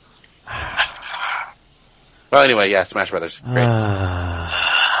 Well, anyway, yeah, Smash Brothers. Great.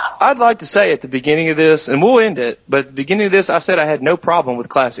 I'd like to say at the beginning of this, and we'll end it, but at the beginning of this, I said I had no problem with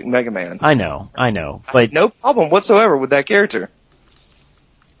classic Mega Man. I know. I had no problem whatsoever with that character.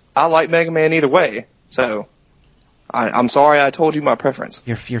 I like Mega Man either way, so I'm sorry I told you my preference.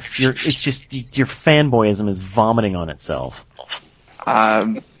 It's just your fanboyism is vomiting on itself.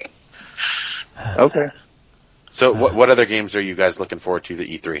 Okay. So what other games are you guys looking forward to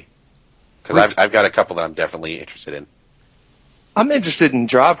the E3? Because I've got a couple that I'm definitely interested in. I'm interested in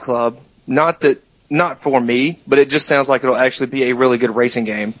Drive Club. Not for me, but it just sounds like it'll actually be a really good racing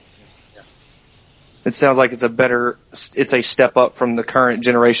game. It sounds like it's a step up from the current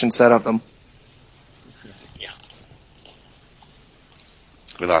generation set of them. Yeah.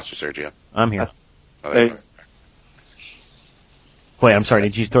 We lost you, Sergio. I'm here. Wait, I'm sorry.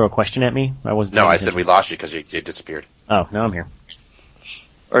 Did you throw a question at me? No, I said we lost you because you disappeared. Oh, now I'm here.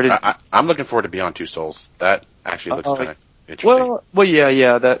 I'm looking forward to Beyond Two Souls. That actually looks kind of interesting. Well, yeah.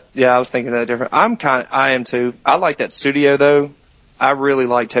 I was thinking of that different. I am too. I like that studio though. I really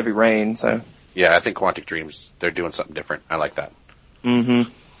liked Heavy Rain, so. Yeah, I think Quantic Dreams, they're doing something different. I like that.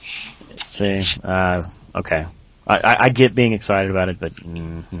 Mm-hmm. Let's see. Okay. I get being excited about it, but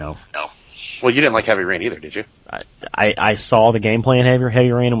no. Well, you didn't like Heavy Rain either, did you? I saw the gameplay in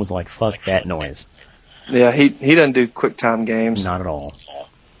Heavy Rain and was like, fuck that noise. Yeah, he doesn't do QuickTime games. Not at all.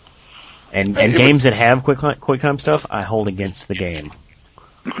 And games that have QuickTime stuff, I hold against the game.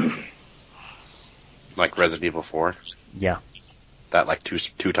 Like Resident Evil 4? Yeah. That like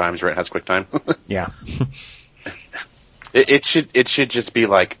two times where it has QuickTime? Yeah. It should just be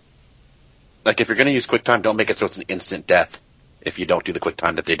like if you're going to use QuickTime, don't make it so it's an instant death if you don't do the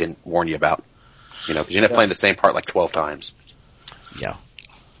QuickTime that they didn't warn you about. Because you end up playing the same part like 12 times. Yeah.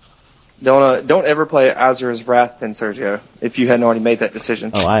 Don't ever play Azura's Wrath then, Sergio, if you hadn't already made that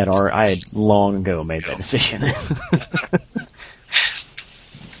decision. Oh, I had long ago made that decision.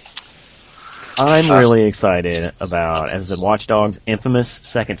 I'm really excited about, as I said, Watch Dogs, Infamous,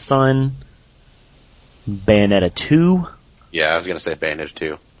 Second Son, Bayonetta 2. Yeah, I was going to say Bayonetta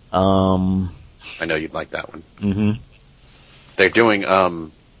 2. I know you'd like that one. Mm-hmm. They're doing,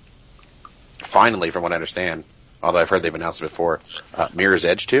 finally, from what I understand, although I've heard they've announced it before, Mirror's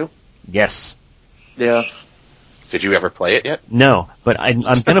Edge 2? Yes. Yeah. Did you ever play it yet? No, but I'm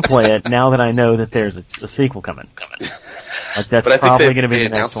going to play it now that I know that there's a sequel coming. Like that's probably going to be the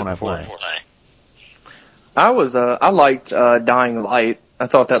next one I play. I liked Dying Light. I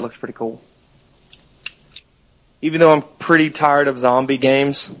thought that looked pretty cool. Even though I'm pretty tired of zombie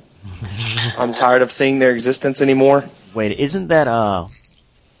games, I'm tired of seeing their existence anymore. Wait, isn't that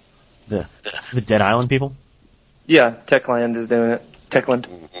The Dead Island people? Yeah, Techland is doing it. Techland.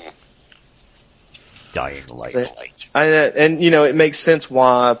 Dying Light. And it makes sense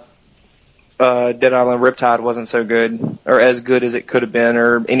why Dead Island Riptide wasn't so good, or as good as it could have been,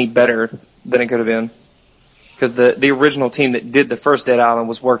 or any better than it could have been. Because the original team that did the first Dead Island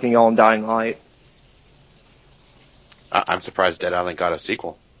was working on Dying Light. I'm surprised Dead Island got a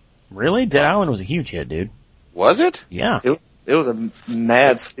sequel. Really? Dead Island was a huge hit, dude. Was it? Yeah. It was a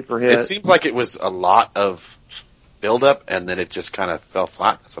mad sleeper hit. It seems like it was a lot of build-up, and then it just kind of fell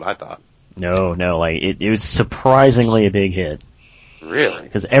flat. That's what I thought. No, like, it was surprisingly a big hit. Really?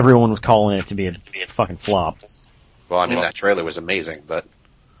 Because everyone was calling it to be a fucking flop. Well, I mean, that trailer was amazing, but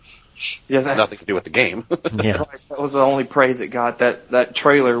nothing to do with the game. Yeah. That was the only praise it got. That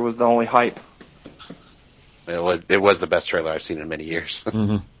trailer was the only hype. It was the best trailer I've seen in many years.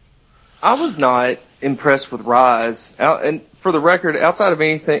 Mm-hmm. I was not impressed with Rise. And for the record, outside of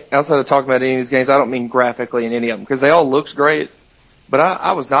talking about any of these games, I don't mean graphically in any of them, because they all looks great. But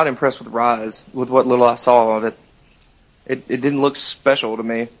I was not impressed with Rise, with what little I saw of it. It didn't look special to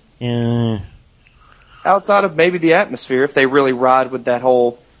me. Yeah. Outside of maybe the atmosphere, if they really ride with that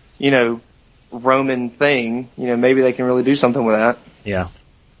whole, Roman thing, maybe they can really do something with that. Yeah.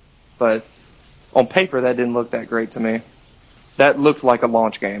 But on paper, that didn't look that great to me. That looked like a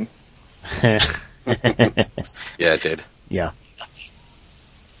launch game. Yeah, it did. Yeah.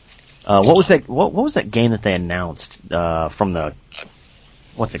 What was that? What was that game that they announced from the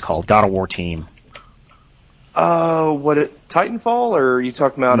what's it called? God of War team. Titanfall, or are you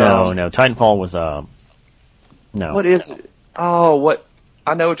talking about? No. Titanfall was no. What is it? Oh, what?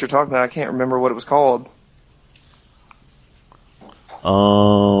 I know what you're talking about. I can't remember what it was called.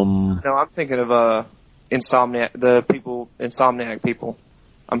 No, I'm thinking of Insomniac. Insomniac people.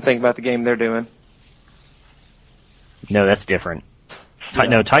 I'm thinking about the game they're doing. No, that's different.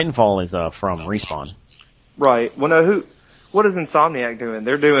 No, Titanfall is from Respawn. Right. Well, no. What is Insomniac doing?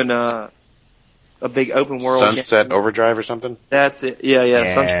 They're doing a big open world Sunset game. Overdrive or something? That's it. Yeah.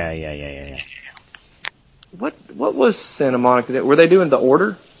 Yeah. What was Santa Monica? Were they doing The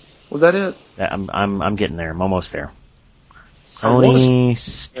Order? Was that it? I'm getting there. I'm almost there. Sony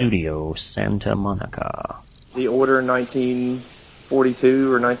Studio Santa Monica. The Order in 1942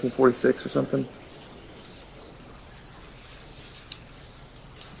 or 1946 or something.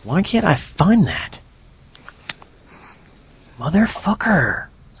 Why can't I find that? Motherfucker.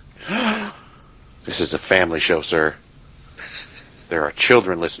 This is a family show, sir. There are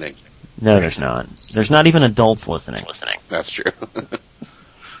children listening. No, there's not. There's not even adults listening. That's true.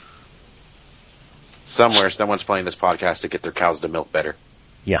 Somewhere, someone's playing this podcast to get their cows to milk better.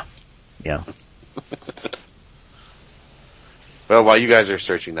 Yeah. Well, while you guys are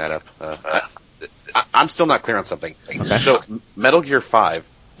searching that up, I'm still not clear on something. Okay. So, Metal Gear 5,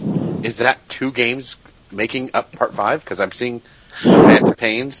 is that 2 games making up Part 5? Because I'm seeing Phantom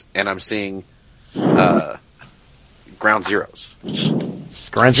Pains and I'm seeing Ground Zeroes.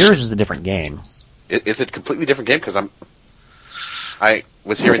 Ground Zeroes is a different game. Is it a completely different game? Because I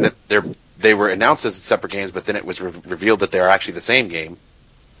was hearing that they were announced as separate games, but then it was revealed that they are actually the same game.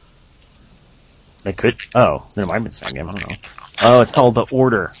 They could. Oh, then it might be the same game. I don't know. Oh, it's called The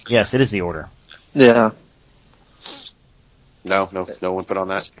Order. Yes, it is The Order. Yeah. No one put on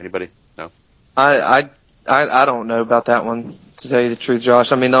that? Anybody? No. I don't know about that one, to tell you the truth,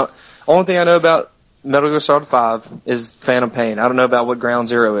 Josh. I mean, the only thing I know about Metal Gear Solid 5 is Phantom Pain. I don't know about what Ground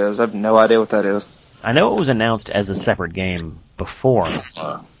Zero is. I have no idea what that is. I know it was announced as a separate game before.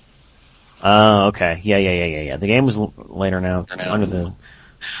 Oh, okay. Yeah. The game was later now under the...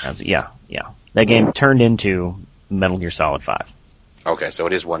 Yeah. That game turned into Metal Gear Solid 5. Okay, so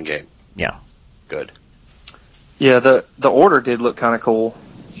it is one game. Yeah. Good. Yeah, the Order did look kind of cool.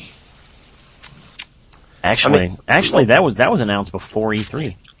 Actually, that was announced before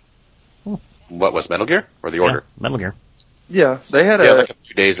E3. What was Metal Gear or the Order? Yeah, Metal Gear. Yeah, they had like a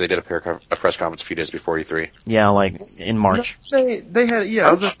few days. They did a press conference a few days before E3. Yeah, like in March. They had. Yeah,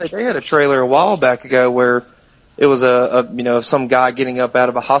 I was going to say they had a trailer a while back ago where it was some guy getting up out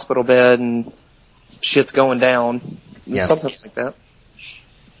of a hospital bed and shit's going down. Yeah. Something like that.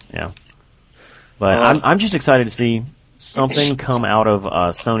 Yeah. But I'm just excited to see something come out of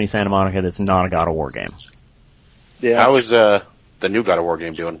Sony Santa Monica that's not a God of War game. Yeah. How is the new God of War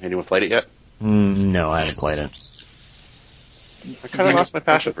game doing? Anyone played it yet? No, I haven't played it. I kind of lost my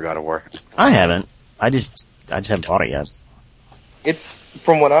passion for God of War. I haven't. I just haven't bought it yet. It's,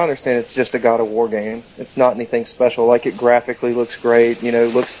 from what I understand, it's just a God of War game. It's not anything special. Like, it graphically looks great.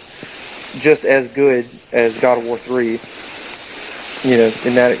 Looks just as good as God of War 3.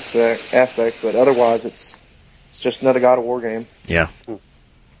 In that aspect. But otherwise, it's just another God of War game. Yeah.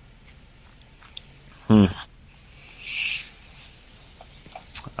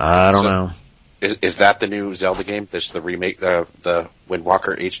 I don't know. Is that the new Zelda game? This the remake of the Wind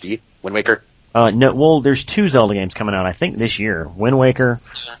Waker HD? Wind Waker? No, well, there's 2 Zelda games coming out, I think, this year. Wind Waker,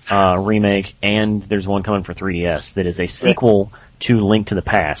 remake, and there's one coming for 3DS that is a sequel to Link to the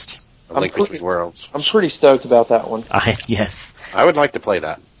Past. A Link Between Worlds. I'm pretty stoked about that one. Yes. I would like to play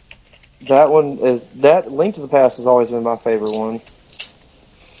that. That Link to the Past has always been my favorite one.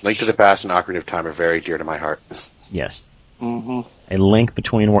 Link to the Past and Ocarina of Time are very dear to my heart. Yes. Mm-hmm. A Link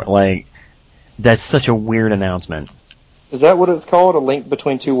Between Worlds, like, that's such a weird announcement. Is that what it's called? A Link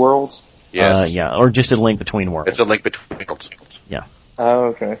Between Two Worlds? Yes. Yeah, or just a Link Between Worlds. It's a Link Between Worlds. Yeah. Oh,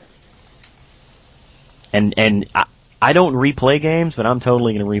 okay. And I don't replay games, but I'm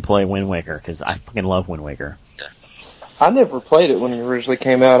totally going to replay Wind Waker, because I fucking love Wind Waker. I never played it when it originally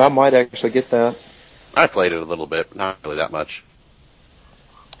came out. I might actually get that. I played it a little bit, not really that much.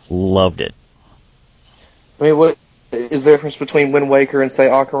 Loved it. I mean, what is the difference between Wind Waker and, say,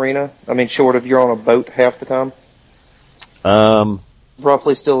 Ocarina? I mean, short of you're on a boat half the time?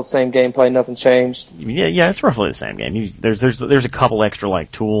 Roughly still the same gameplay, nothing changed? Yeah, it's roughly the same game. There's a couple extra,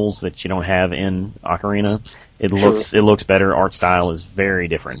 like, tools that you don't have in Ocarina. It looks better. Art style is very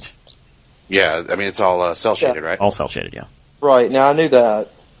different. Yeah, I mean, it's all cel-shaded, right? All cel-shaded, yeah. Right, now I knew that.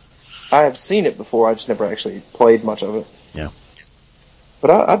 I have seen it before, I just never actually played much of it. Yeah.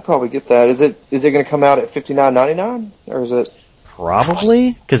 But I'd probably get that. Is it going to come out at $59.99? Or is it...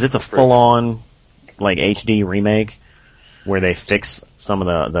 Probably, because it's a full-on, like, HD remake where they fix some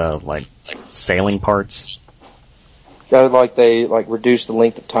of the like, sailing parts. Like they, reduce the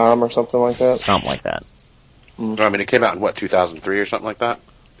length of time or something like that? Something like that. I mean, it came out in, 2003 or something like that?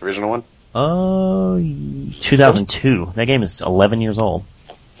 The original one? 2002. That game is 11 years old.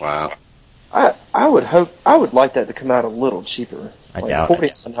 Wow. I would like that to come out a little cheaper. I doubt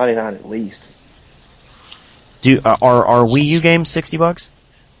it. $49.99 at least. Are Wii U games $60?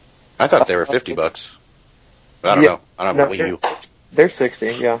 I thought they were $50. But I don't know. I don't know Wii U. They're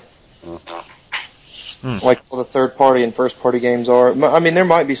 60, yeah. Hmm. Like all the third party and first party games are. I mean, there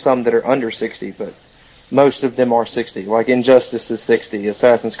might be some that are under 60, but most of them are 60. Like Injustice is 60,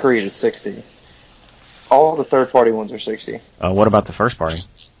 Assassin's Creed is 60. All the third party ones are 60. What about the first party?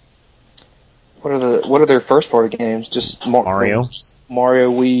 What are their first party games? Just Mario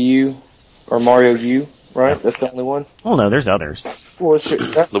Wii U or Mario U, right? Yeah. That's the only one. Oh no, there's others. Well,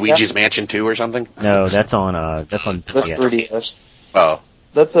 Luigi's Mansion 2 or something? No, that's on 3DS. Oh.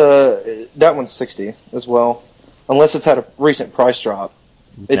 That's that one's 60 as well. Unless it's had a recent price drop.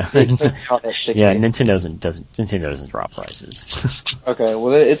 It came out at 60. Yeah, Nintendo doesn't drop prices. Okay,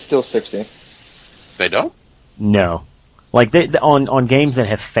 well it's still 60. They don't? No. Like on games that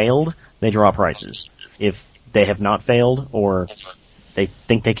have failed, they drop prices. If they have not failed, or they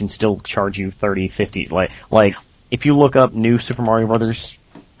think they can still charge you 30, 50, like if you look up new Super Mario Brothers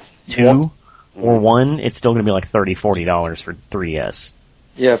 2 or 1, it's still going to be like $30, $40 for 3DS.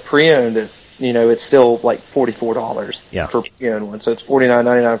 Yeah, pre-owned, it's still like $44 for pre-owned one, so it's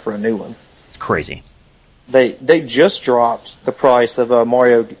 $49.99 for a new one. It's crazy. They just dropped the price of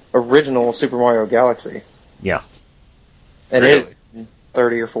original Super Mario Galaxy. Yeah. And really? It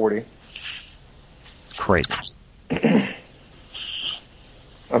 30 or 40. It's crazy.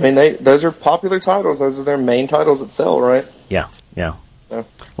 I mean, those are popular titles. Those are their main titles that sell, right? Yeah.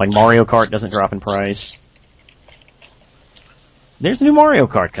 Like Mario Kart doesn't drop in price. There's a new Mario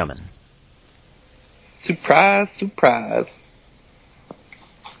Kart coming. Surprise, surprise.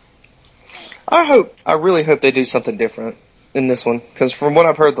 I really hope they do something different in this one, because from what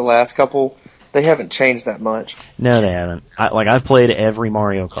I've heard the last couple, they haven't changed that much. No, they haven't. I've played every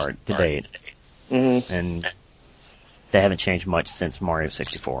Mario Kart to date, and they haven't changed much since Mario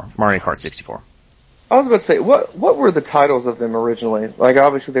Kart 64. I was about to say, what were the titles of them originally? Like,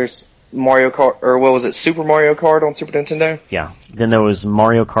 obviously there's Mario Kart, or what was it, Super Mario Kart on Super Nintendo? Yeah. Then there was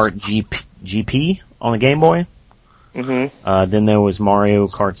Mario Kart GP on the Game Boy. Mm-hmm. Then there was Mario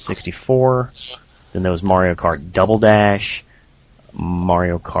Kart 64. Then there was Mario Kart Double Dash.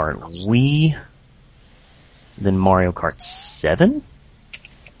 Mario Kart Wii. Then Mario Kart 7?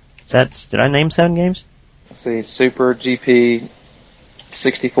 Did I name 7 games? Let's see, Super, GP,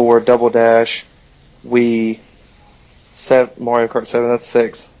 64, Double Dash, Wii, Mario Kart 7, that's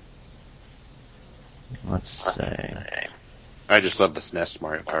 6. Let's say. I just love the SNES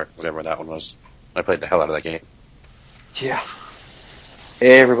Mario Kart, whatever that one was. I played the hell out of that game. Yeah.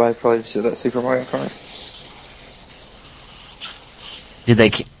 Everybody probably did that Super Mario Kart. Did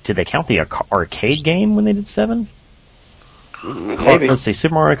they count the arcade game when they did 7? Maybe. Let's see,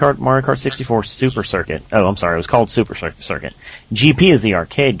 Super Mario Kart 64 Super Circuit. Oh, I'm sorry, it was called Super Circuit. GP is the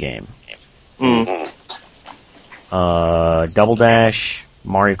arcade game. Double Dash,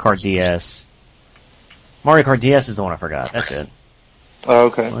 Mario Kart DS. Mario Kart DS is the one I forgot. That's it. Oh,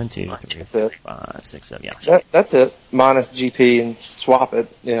 okay. 1, 2, 3, That's 4, it. 5, 6, 7, yeah. That's it. Minus GP and swap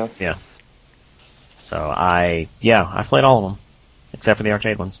it. Yeah. Yeah. So I played all of them. Except for the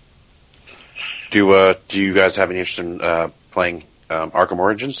arcade ones. Do you guys have any interest in playing Arkham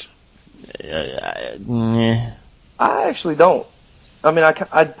Origins? Nah. I actually don't. I mean,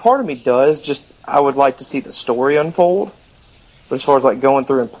 part of me does. Just I would like to see the story unfold. But as far as like going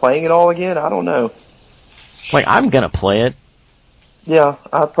through and playing it all again, I don't know. Like, I'm gonna play it. Yeah,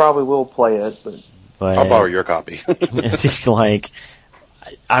 I probably will play it, but I'll borrow your copy. it's like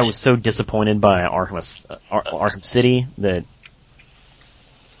I was so disappointed by Arkham City that.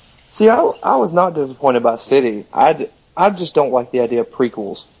 See, I was not disappointed by City. I just don't like the idea of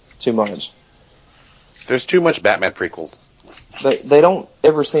prequels too much. There's too much Batman prequel. They don't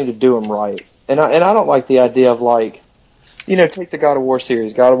ever seem to do them right, and I don't like the idea of like, take the God of War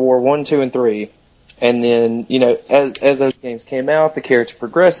series, God of War 1, 2, and 3, and then as those games came out, the character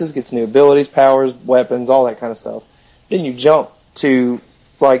progresses, gets new abilities, powers, weapons, all that kind of stuff. Then you jump to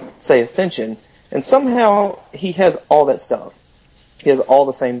like say Ascension, and somehow he has all that stuff. He has all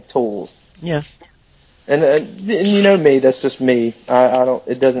the same tools. Yeah. And you know me, that's just me.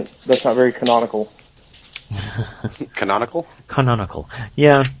 That's not very canonical. Canonical? Canonical.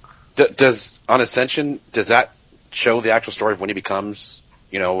 Yeah. Does on Ascension, does that show the actual story of when he becomes,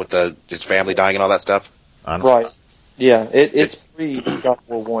 with his family dying and all that stuff? Right. Yeah, it's pre-God of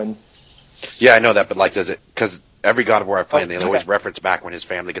War 1. Yeah, I know that, but like, does it, because every God of War I play, they always reference back when his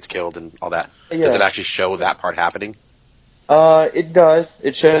family gets killed and all that. Yeah. Does it actually show that part happening? It does.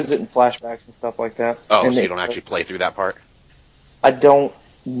 It shows it in flashbacks and stuff like that. Oh, and so you don't actually play through that part? I don't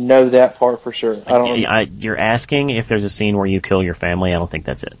know that part for sure. You're asking if there's a scene where you kill your family. I don't think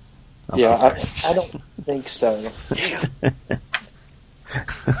that's it. I don't think so. Damn.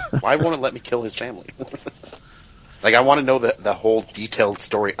 Why won't it let me kill his family? Like, I want to know the whole detailed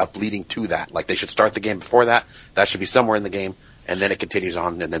story up leading to that. Like, they should start the game before that. That should be somewhere in the game, and then it continues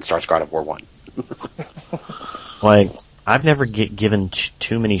on, and then starts God of War 1. Like, I've never given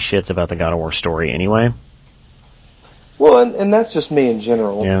too many shits about the God of War story anyway. Well, and that's just me in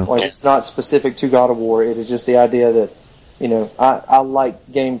general. Yeah. Like, it's not specific to God of War. It is just the idea that, I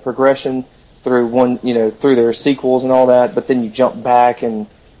like game progression through through their sequels and all that, but then you jump back and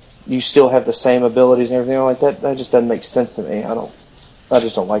you still have the same abilities and everything like that. That just doesn't make sense to me. I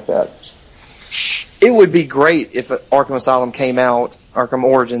just don't like that. It would be great if Arkham Asylum came out, Arkham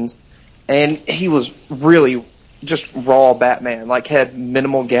Origins, and he was really just raw Batman, like had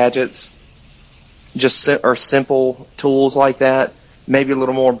minimal gadgets, or simple tools like that, maybe a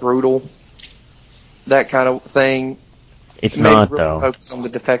little more brutal, that kind of thing. It's maybe not, really though. Focus on the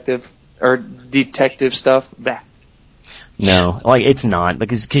detective stuff. Bah. No, like, it's not,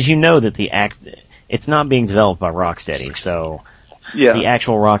 because you know that it's not being developed by Rocksteady, so Yeah. the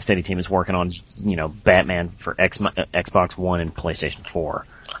actual Rocksteady team is working on, Batman for Xbox One and PlayStation 4.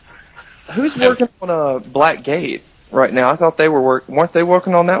 Who's working on Blackgate right now? I thought they weren't they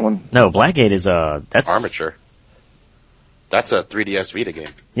working on that one? No, Blackgate is, that's... Armature. That's a 3DS Vita game.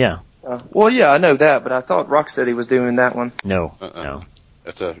 Yeah. Well, yeah, I know that, but I thought Rocksteady was doing that one. No, Uh-uh. no.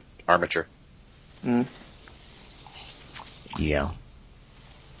 That's a Armature. Mm. Yeah.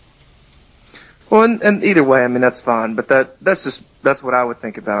 Well, and either way, I mean, that's fine, but that's what I would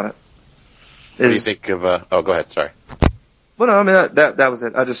think about it. What do you think of, oh, go ahead, sorry. Well, no, I mean, that was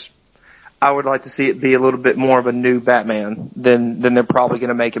it. I would like to see it be a little bit more of a new Batman than they're probably going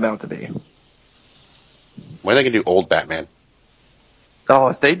to make him out to be. When are they going to do old Batman? Oh,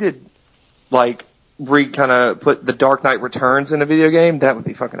 if they did, like, kind of put the Dark Knight Returns in a video game, that would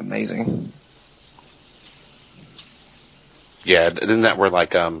be fucking amazing. Yeah, isn't that where,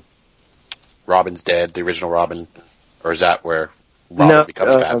 like, Robin's dead, the original Robin? Or is that where Robin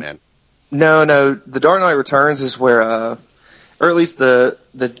becomes Batman? No, the Dark Knight Returns is where, or at least the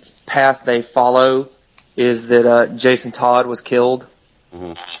path they follow is that Jason Todd was killed.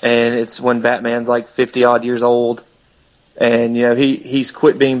 Mm-hmm. And it's when Batman's like 50 odd years old, and he's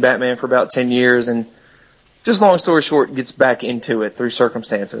quit being Batman for about 10 years, and just long story short, gets back into it through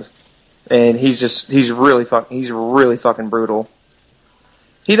circumstances, and he's really fucking brutal.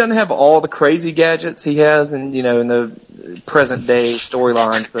 He doesn't have all the crazy gadgets he has in the present day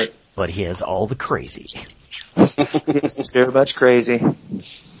storylines, But he has all the crazy. he's very much crazy.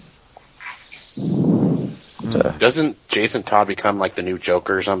 Doesn't Jason Todd become like the new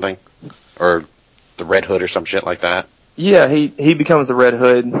Joker or something? Or the Red Hood or some shit like that? Yeah, he becomes the Red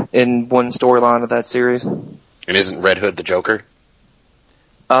Hood in one storyline of that series. And isn't Red Hood the Joker?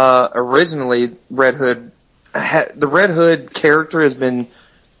 Originally, Red Hood the Red Hood character has been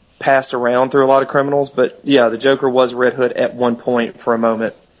passed around through a lot of criminals, but yeah, the Joker was Red Hood at one point for a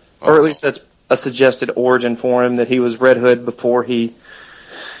moment. Or at least that's a suggested origin for him, that he was Red Hood before he,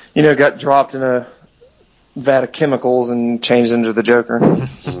 got dropped in a vat of chemicals and changed into the Joker.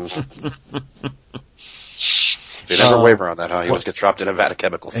 They never waver on that, huh? He always gets dropped in a vat of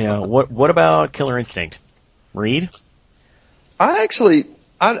chemicals. Yeah. What about Killer Instinct? Reed?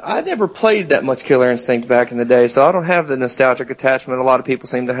 I never played that much Killer Instinct back in the day, so I don't have the nostalgic attachment a lot of people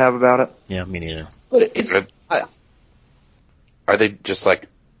seem to have about it. Yeah, me neither. But it's... Are they just like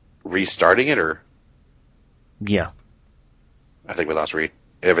restarting it, or? Yeah. I think we lost Reed.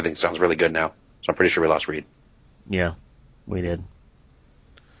 Everything sounds really good now, so I'm pretty sure we lost Reed. Yeah, we did.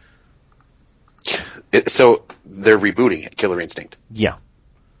 So they're rebooting it, Killer Instinct. Yeah.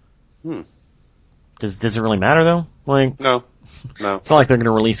 Does it really matter though? Like, No. it's not like they're going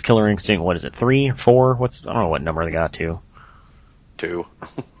to release Killer Instinct. What is it? 3, 4? I don't know what number they got to. 2.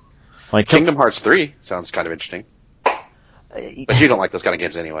 Like Kingdom Hearts 3 sounds kind of interesting. But you don't like those kind of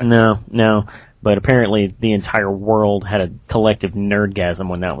games anyway. No. But apparently the entire world had a collective nerdgasm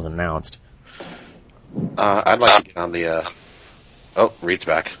when that was announced. I'd like to get on the. Oh, Reed's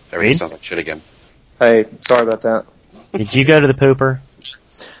back. Everything Reed? sounds like shit again. Hey, sorry about that. Did you go to the pooper?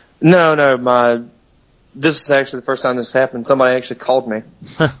 No, this is actually the first time this happened. Somebody actually called me.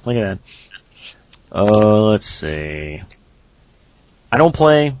 Look at that. Let's see. I don't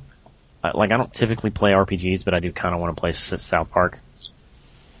typically play RPGs, but I do kind of want to play South Park.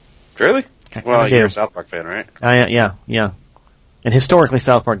 Really? Well, do. you're a South Park fan, right? Yeah. And historically,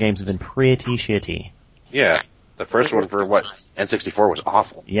 South Park games have been pretty shitty. Yeah. The first one for N64 was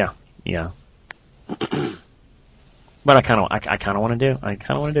awful. Yeah. But I kind of want to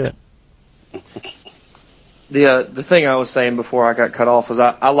do it. The thing I was saying before I got cut off was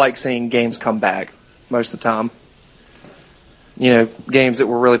I like seeing games come back most of the time. Games that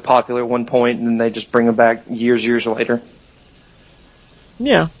were really popular at one point and then they just bring them back years later.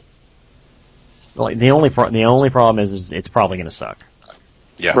 Yeah. Like the only problem is it's probably going to suck.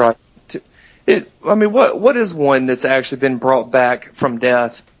 Yeah. Right. What is one that's actually been brought back from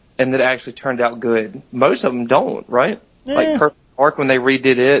death and that actually turned out good? Most of them don't, right? Yeah. Like Perfect Dark, when they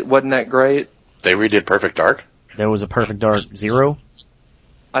redid it, wasn't that great? They redid Perfect Dark? There was a Perfect Dark 0.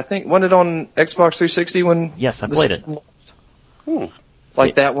 I think, wasn't it on Xbox 360 when... Yes, I played it.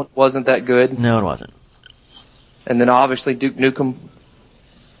 That one wasn't that good? No, it wasn't. And then obviously Duke Nukem.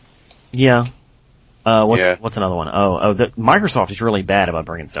 Yeah. What's another one? Microsoft is really bad about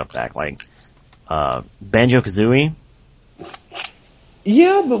bringing stuff back, like Banjo-Kazooie.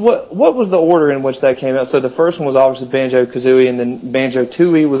 Yeah, but what was the order in which that came out? So the first one was obviously Banjo-Kazooie, and then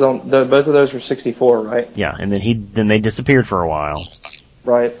Banjo-Tooie was on both of those were 64, right? Yeah, and then they disappeared for a while.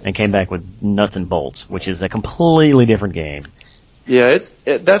 Right. And came back with Nuts and Bolts, which is a completely different game. Yeah,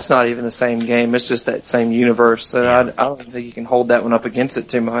 that's not even the same game. It's just that same universe. So yeah. I don't think you can hold that one up against it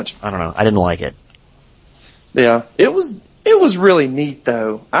too much. I don't know. I didn't like it. Yeah, it was really neat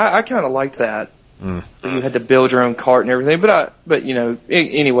though. I kind of liked that. You had to build your own cart and everything, but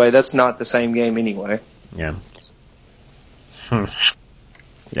anyway, that's not the same game anyway. Yeah.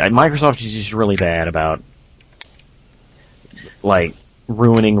 Yeah, Microsoft is just really bad about like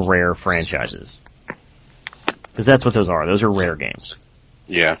ruining rare franchises. Because that's what those are. Those are rare games.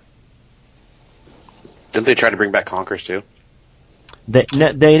 Yeah. Didn't they try to bring back Conkers too? They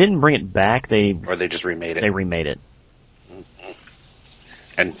didn't bring it back. Or they just remade it. They remade it.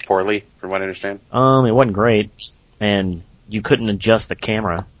 And poorly, from what I understand. It wasn't great, and you couldn't adjust the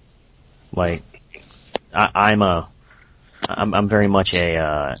camera. Like, I'm very much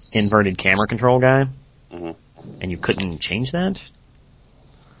a inverted camera control guy, and you couldn't change that.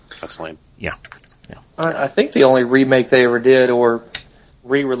 That's lame. Yeah. I think the only remake they ever did, or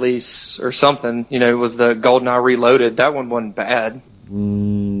re-release or something, was the GoldenEye Reloaded. That one wasn't bad.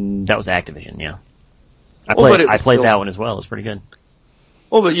 That was Activision, yeah. I played that one as well. It was pretty good.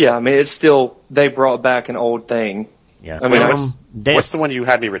 Well, but yeah, it's still, they brought back an old thing. Yeah. What's the one you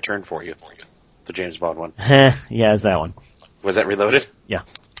had me return for you? The James Bond one. Yeah, it's that one. Was that Reloaded? Yeah.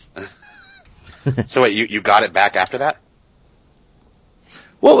 So wait, you got it back after that?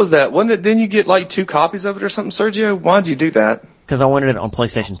 What was that? Didn't you get like 2 copies of it or something, Sergio? Why'd you do that? Because I wanted it on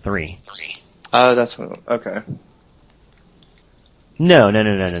PlayStation 3. Oh, that's what, okay. No.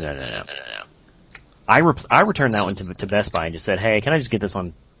 I returned that one to Best Buy and just said, hey, can I just get this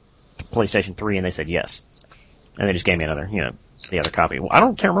on PlayStation 3? And they said yes. And they just gave me another, the other copy. Well,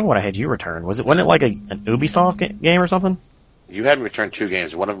 can't remember what I had you return. Wasn't it like an Ubisoft game or something? You had me return 2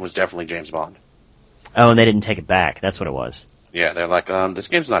 games. One of them was definitely James Bond. Oh, and they didn't take it back. That's what it was. Yeah, they're like, this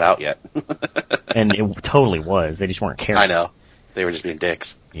game's not out yet. And it totally was. They just weren't careful. I know. They were just being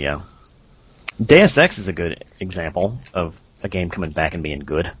dicks. Yeah. Deus Ex is a good example of a game coming back and being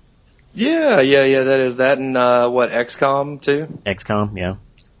good. Yeah, that is that, and XCOM too? XCOM, yeah.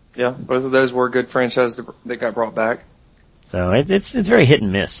 Yeah, both of those were good franchises that got brought back. So it's very hit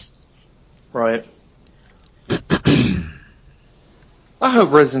and miss. Right. I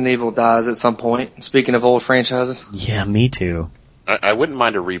hope Resident Evil dies at some point, speaking of old franchises. Yeah, me too. I wouldn't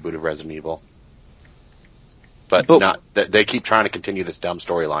mind a reboot of Resident Evil. But not, they keep trying to continue this dumb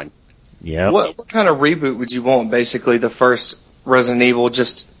storyline. Yeah. What kind of reboot would you want? Basically, the first Resident Evil,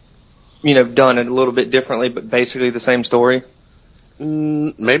 just done it a little bit differently, but basically the same story.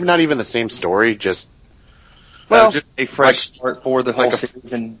 Maybe not even the same story. Just just a fresh start for the whole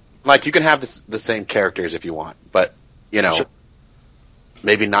series. And like you can have the same characters if you want, but Sure.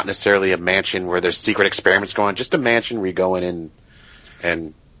 maybe not necessarily a mansion where there's secret experiments going on. Just a mansion where you go in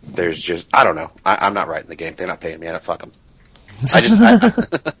and there's just I don't know. I'm not writing the game. They're not paying me. I don't fuck them.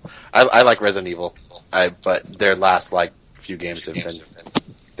 I like Resident Evil, but their last few games have been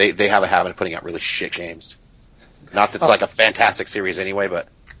they have a habit of putting out really shit games. Not that it's like a fantastic series anyway, but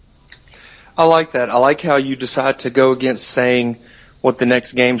I like that. I like how you decide to go against saying what the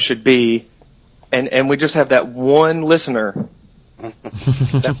next game should be, and we just have that one listener,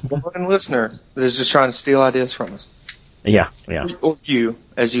 that is just trying to steal ideas from us. Yeah. Or you,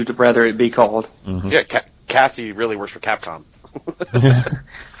 as you'd rather it be called. Mm-hmm. Yeah, Cassie really works for Capcom.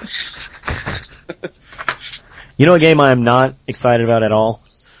 You know a game I'm not excited about at all?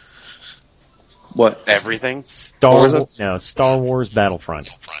 What? Everything? Star Wars Battlefront.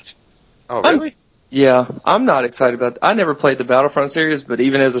 Oh, really? Yeah, I'm not excited about that. I never played the Battlefront series, but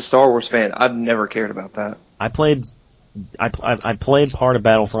even as a Star Wars fan, I've never cared about that. I played part of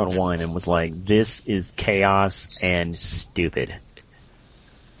Battlefront 1 and was like, this is chaos and stupid.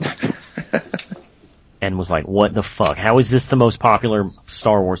 And was like, what the fuck? How is this the most popular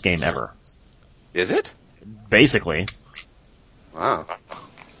Star Wars game ever? Is it? Basically. Wow.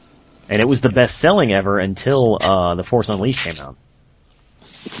 And it was the best selling ever until The Force Unleashed came out.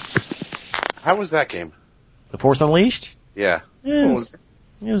 How was that game? The Force Unleashed? Yeah. It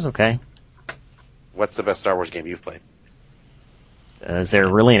was okay. What's the best Star Wars game you've played? Is there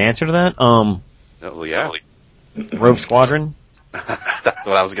really an answer to that? Oh, yeah. Rogue Squadron? That's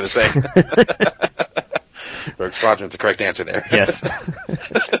what I was going to say. Rogue Squadron's the correct answer there. Yes.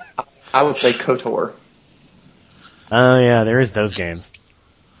 I would say KOTOR. Oh, yeah, there is those games.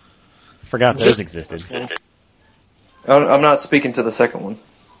 Forgot those existed. I'm not speaking to the second one.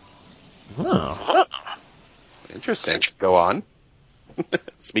 Oh. Interesting. Go on.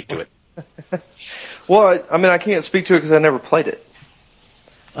 Speak to it. Well, I can't speak to it because I never played it.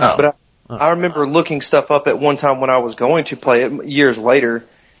 Oh. But I remember looking stuff up at one time when I was going to play it years later,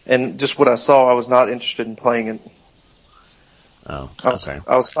 and just what I saw, I was not interested in playing it. Oh, okay.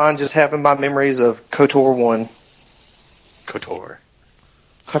 I was fine just having my memories of KOTOR 1. KOTOR.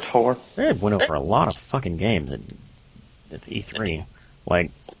 They went over a lot of fucking games at E3.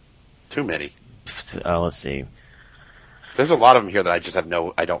 Like, too many. Let's see. There's a lot of them here that I just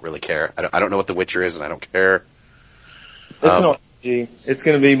I don't really care. I don't know what The Witcher is, and I don't care. It's an RPG. It's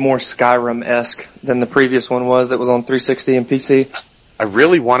going to be more Skyrim-esque than the previous one was that was on 360 and PC. I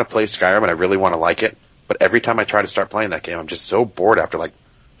really want to play Skyrim, and I really want to like it, but every time I try to start playing that game, I'm just so bored after, the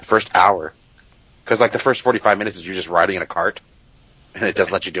first hour. Because, the first 45 minutes is you just riding in a cart, and it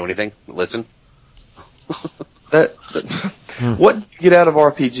doesn't let you do anything. Listen. What do you get out of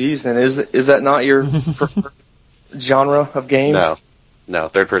RPGs, then? Is that not your preferred genre of games? No,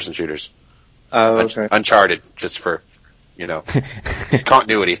 third-person shooters. Oh, okay. Uncharted, just for,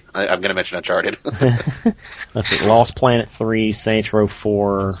 continuity. I'm going to mention Uncharted. Let's see. Lost Planet 3, Saints Row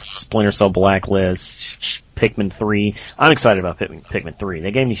 4, Splinter Cell Blacklist, Pikmin 3. I'm excited about Pikmin 3.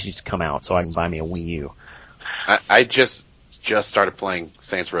 That game needs to come out so I can buy me a Wii U. I just started playing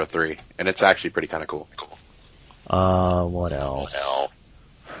Saints Row 3, and it's actually pretty kind of cool. What else? Oh,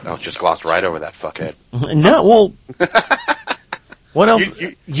 just glossed right over that fuckhead. No, well... What else?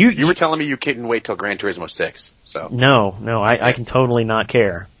 You were telling me you couldn't wait till Gran Turismo 6, so... No, I can totally not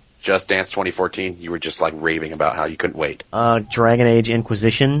care. Just Dance 2014, you were just, raving about how you couldn't wait. Dragon Age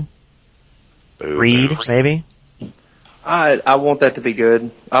Inquisition. Boo. Reed, maybe? I want that to be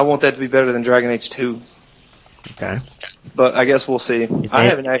good. I want that to be better than Dragon Age 2. Okay. But I guess we'll see. I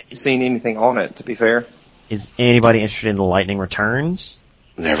haven't actually seen anything on it, to be fair. Is anybody interested in the Lightning Returns?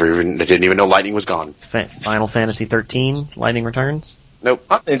 I didn't even know Lightning was gone. Final Fantasy 13, Lightning Returns? Nope.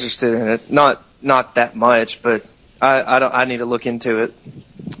 I'm interested in it. Not that much, but I need to look into it.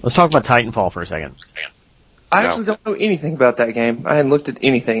 Let's talk about Titanfall for a second. I actually don't know anything about that game. I hadn't looked at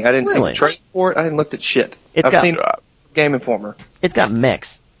anything. I didn't see the trailer for it. I hadn't looked at shit. I've seen Game Informer. It's got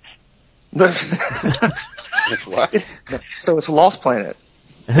mechs. It's what? So it's Lost Planet.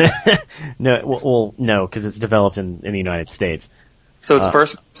 No, no, because it's developed in the United States. So it's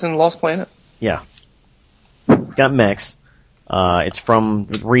first person Lost Planet? Yeah. It's got mechs. It's from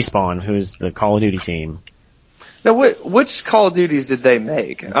Respawn, who's the Call of Duty team. Now, which Call of Duties did they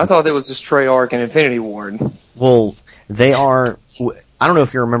make? I thought it was just Treyarch and Infinity Ward. Well, they are... I don't know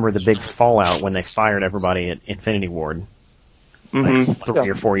if you remember the big fallout when they fired everybody at Infinity Ward. Mm-hmm. 3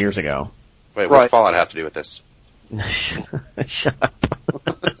 or 4 years ago. Wait, what's Fallout have to do with this? Shut up.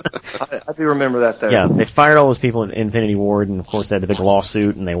 I do remember that, though. Yeah, they fired all those people at Infinity Ward, and of course they had the big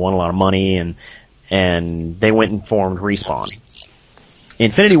lawsuit, and they won a lot of money, and they went and formed Respawn.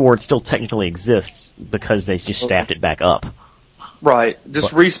 Infinity Ward still technically exists because they just staffed it back up. Right.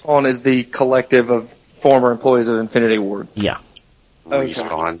 Respawn is the collective of former employees of Infinity Ward. Yeah.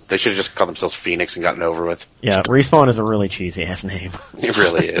 Respawn. They should have just called themselves Phoenix and gotten over with. Yeah, Respawn is a really cheesy ass name. It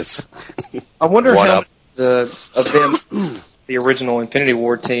really is. I wonder how of them, the original Infinity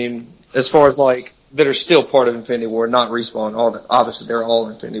Ward team, as far as like that are still part of Infinity Ward, not Respawn. Obviously, they're all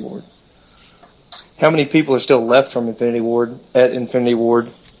Infinity Ward. How many people are still left from Infinity Ward at Infinity Ward?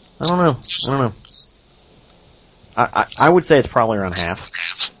 I don't know. I would say it's probably around half.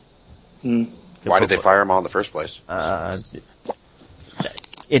 Why did they fire them all in the first place?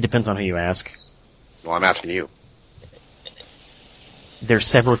 It depends on who you ask. Well, I'm asking you. There's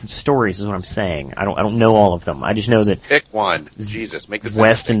several stories, is what I'm saying. I don't know all of them. I just know that Pick one. Jesus, make this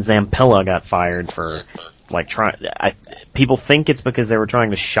West and Zampella got fired for people think it's because they were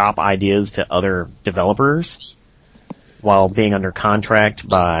trying to shop ideas to other developers while being under contract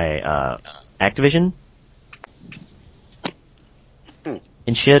by Activision.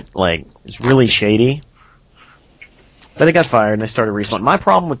 And shit, it's really shady. But they got fired and they started Respawn. My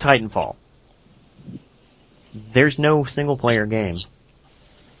problem with Titanfall, there's no single player game.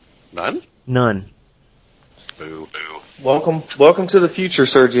 None. Boo. Welcome to the future,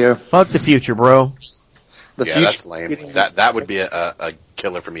 Sergio. Fuck the future, bro. The future. That's lame. That would be a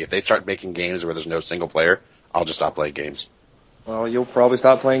killer for me. If they start making games where there's no single player, I'll just stop playing games. Well, you'll probably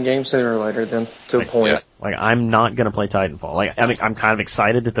stop playing games sooner or later then, to a point. Yeah. I'm not gonna play Titanfall. I'm kind of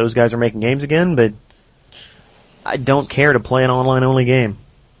excited that those guys are making games again, but I don't care to play an online-only game.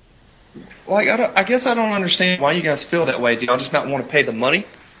 I guess I don't understand why you guys feel that way. Do y'all just not want to pay the money?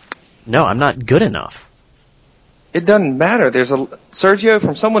 No, I'm not good enough. It doesn't matter. Sergio,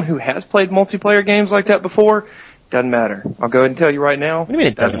 from someone who has played multiplayer games like that before, doesn't matter. I'll go ahead and tell you right now. What do you mean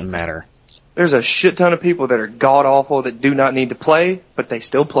it doesn't matter? There's a shit ton of people that are god-awful that do not need to play, but they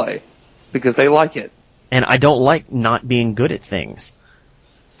still play because they like it. And I don't like not being good at things.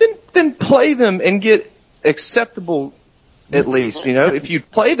 Then play them and get acceptable, at least. If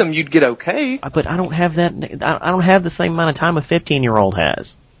you'd play them, you'd get okay. But I don't have that. I don't have the same amount of time a 15-year-old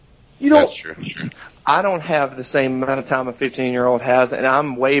has. That's true. I don't have the same amount of time a 15-year-old has, and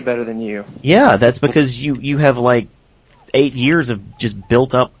I'm way better than you. Yeah, that's because you have 8 years of just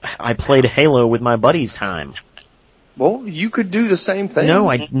built up. I played Halo with my buddies' time. Well, you could do the same thing.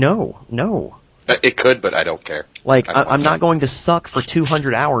 No. It could, but I don't care. I'm not going to suck for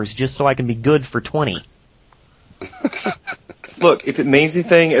 200 hours just so I can be good for 20. Look, if it means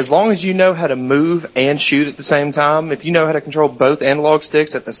anything, as long as you know how to move and shoot at the same time, if you know how to control both analog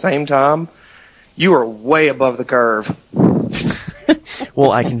sticks at the same time, you are way above the curve.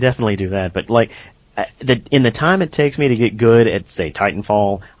 Well, I can definitely do that, but in the time it takes me to get good at, say,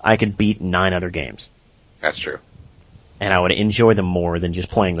 Titanfall, I could beat 9 other games. That's true. And I would enjoy them more than just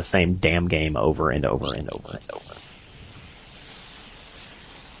playing the same damn game over and over and over and over.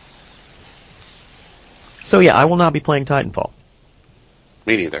 So yeah, I will not be playing Titanfall.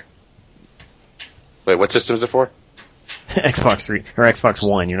 Me neither. Wait, what system is it for? Xbox 3 or Xbox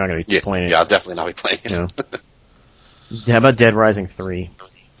One. You're not going to be playing it. Yeah, I'll definitely not be playing it. No. How about Dead Rising 3?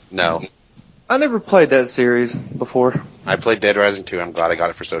 No. I never played that series before. I played Dead Rising 2. I'm glad I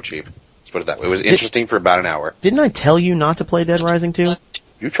got it for so cheap. Let's put it that way. It was interesting for about an hour. Didn't I tell you not to play Dead Rising 2?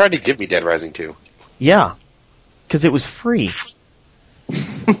 You tried to give me Dead Rising 2. Yeah. Because it was free.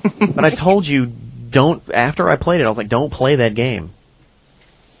 But I told you, don't, after I played it, I was like, don't play that game.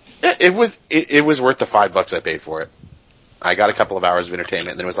 Yeah, it was worth the $5 I paid for it. I got a couple of hours of entertainment,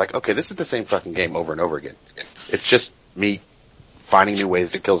 and then it was like, okay, this is the same fucking game over and over again. It's just me finding new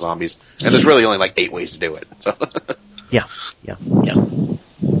ways to kill zombies, and there's really only 8 ways to do it. So. Yeah.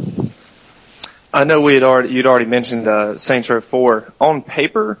 I know you'd already mentioned Saints Row 4. On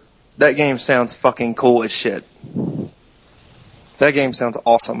paper, that game sounds fucking cool as shit. That game sounds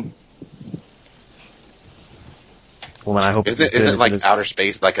awesome. Well, then I hope Isn't it like outer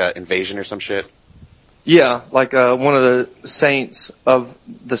space, like a invasion or some shit? Yeah, like one of the saints of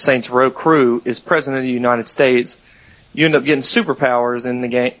the Saints Row crew is president of the United States. You end up getting superpowers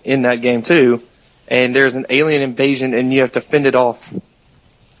in that game too, and there's an alien invasion, and you have to fend it off.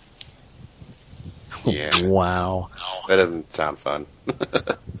 Yeah. Wow. That doesn't sound fun.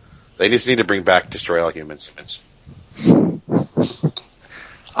 They just need to bring back Destroy All Humans.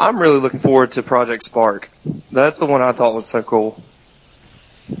 I'm really looking forward to Project Spark. That's the one I thought was so cool.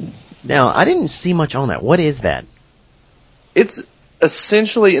 Now, I didn't see much on that. What is that? It's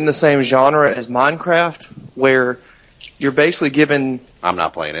essentially in the same genre as Minecraft, where you're basically given... I'm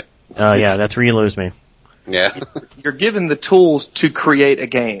not playing it. Yeah, that's where you lose me. Yeah. You're given the tools to create a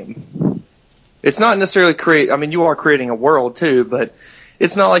game. It's not necessarily you are creating a world too, but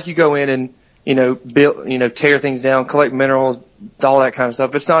it's not like you go in and, build, tear things down, collect minerals, all that kind of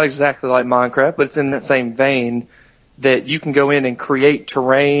stuff. It's not exactly like Minecraft, but it's in that same vein that you can go in and create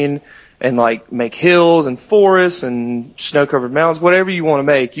terrain and like make hills and forests and snow-covered mountains, whatever you want to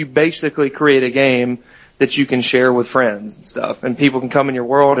make. You basically create a game that you can share with friends and stuff, and people can come in your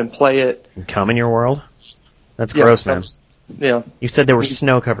world and play it. Come in your world? That's gross, man. Yeah. You said there were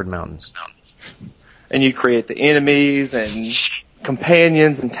snow-covered mountains. And you create the enemies and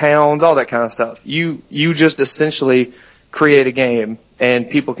companions and towns, all that kind of stuff. You just essentially create a game, and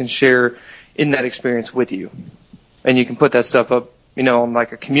people can share in that experience with you. And you can put that stuff up, on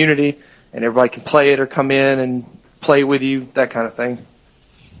like a community, and everybody can play it or come in and play with you, that kind of thing.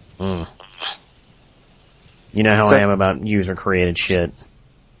 Mm. You know how I am about user-created shit.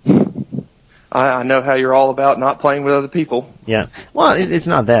 I know how you're all about not playing with other people. Yeah. Well, it's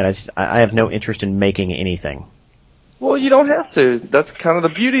not that. I have no interest in making anything. Well, you don't have to. That's kind of the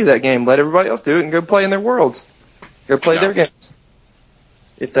beauty of that game. Let everybody else do it and go play in their worlds. Go play their games.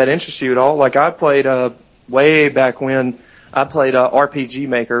 If that interests you at all. Like I played way back when I played RPG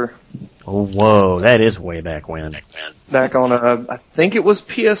Maker. Oh, whoa. That is way back when. Back on, I think it was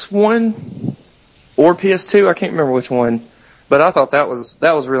PS1 or PS2. I can't remember which one. But I thought that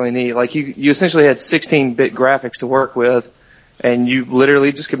was really neat. Like you essentially had 16-bit graphics to work with, and you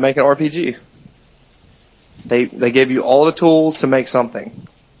literally just could make an RPG. They gave you all the tools to make something.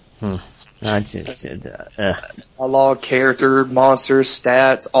 Dialogue, character, monsters,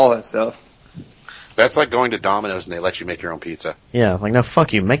 stats, all that stuff. That's like going to Domino's and they let you make your own pizza. Yeah, like no,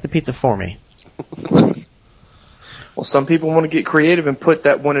 fuck you. Make the pizza for me. Well, some people want to get creative and put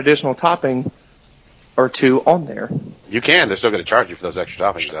that one additional topping or two on there. You can. They're still going to charge you for those extra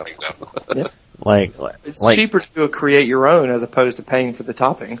toppings, though. Yep. It's cheaper to create your own as opposed to paying for the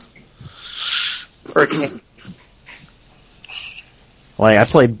toppings. Like I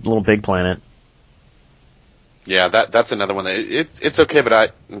played Little Big Planet. Yeah, that's another one. It's okay, but I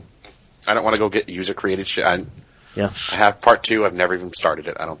don't want to go get user created shit. I have part 2. I've never even started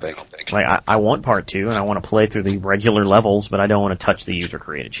it. I don't think. Like I want part 2 and I want to play through the regular levels, but I don't want to touch the user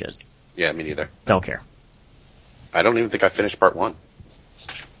created shit. Yeah, me neither. Don't care. I don't even think I finished part 1.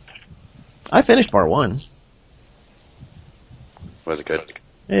 I finished part 1. Was it good?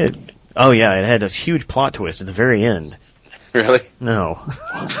 It had a huge plot twist at the very end. Really? No.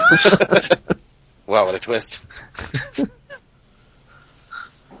 Wow, what a twist.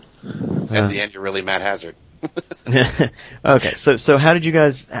 At the end, you're really Matt Hazard. Okay, so how do you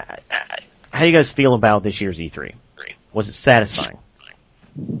guys feel about this year's E3? Was it satisfying?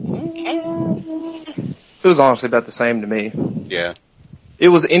 It was honestly about the same to me. Yeah. It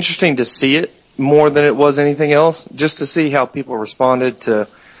was interesting to see it more than it was anything else, just to see how people responded to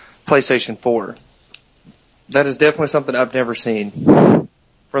PlayStation 4. That is definitely something I've never seen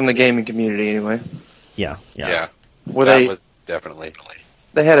from the gaming community anyway. Yeah. Was definitely.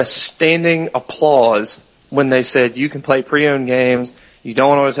 They had a standing applause when they said you can play pre-owned games, you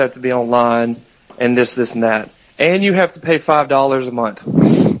don't always have to be online, and this, and that. And you have to pay $5 a month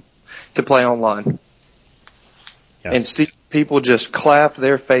to play online. Yeah. And people just clapped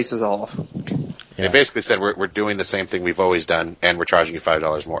their faces off. They basically said we're doing the same thing we've always done, and we're charging you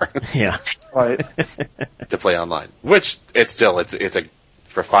 $5 more. Yeah. Right. To play online, which it's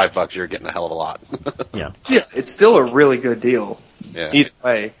for $5 you're getting a hell of a lot. Yeah. Yeah, it's still a really good deal. Yeah. Either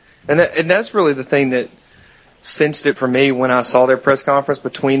way, and that's really the thing that cinched it for me when I saw their press conference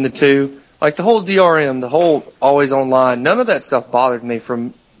between the two. Like the whole DRM, the whole always online, none of that stuff bothered me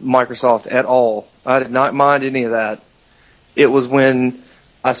from Microsoft at all. I did not mind any of that. It was when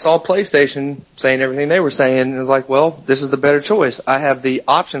I saw PlayStation saying everything they were saying, and it was like, well, this is the better choice. I have the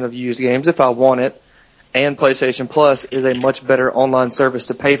option of used games if I want it, and PlayStation Plus is a much better online service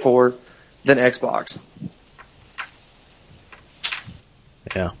to pay for than Xbox.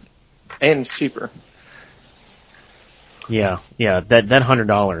 Yeah. And it's cheaper. Yeah, that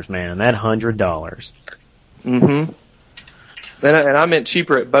 $100, man, that $100. Mm-hmm. And I meant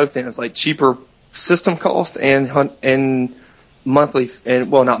cheaper at both ends, like cheaper system cost and monthly,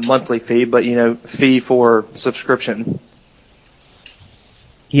 and well, not monthly fee, but fee for subscription.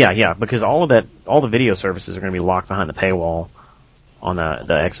 Yeah, because all the video services are going to be locked behind the paywall on on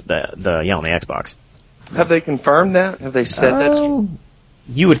the Xbox. Have they confirmed that? Have they said that's true?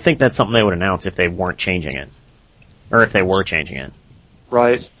 You would think that's something they would announce if they weren't changing it, or if they were changing it.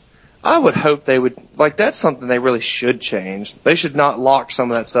 Right. I would hope they would, that's something they really should change. They should not lock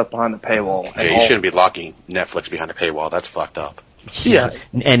some of that stuff behind the paywall. Yeah, you shouldn't be locking Netflix behind a paywall. That's fucked up. Yeah.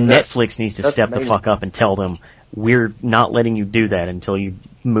 And Netflix needs to step the fuck up and tell them, we're not letting you do that until you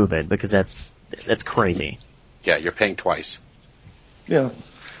move it, because that's crazy. Yeah, you're paying twice. Yeah.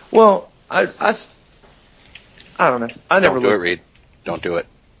 Well, I don't know. I never Don't do it, Reed. Don't do it.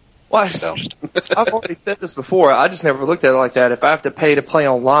 Why? So. I've already said this before. I just never looked at it like that. If I have to pay to play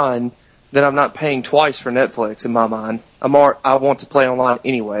online, then I'm not paying twice for Netflix in my mind. I want to play online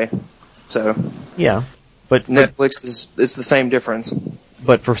anyway. So. Yeah. But Netflix it's the same difference.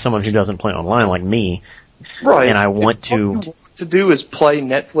 But for someone who doesn't play online like me, right, and I want what you want to do is play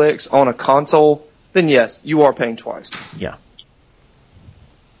Netflix on a console, then yes, you are paying twice. Yeah.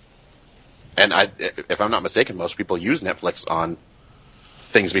 And if I'm not mistaken, most people use Netflix on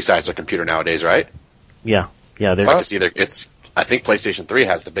things besides their computer nowadays, right? Yeah. There's I think PlayStation 3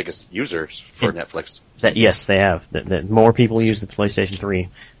 has the biggest users for Netflix. Yes, they have. That more people use the PlayStation 3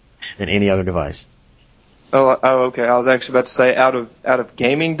 than any other device. Oh, okay. I was actually about to say out of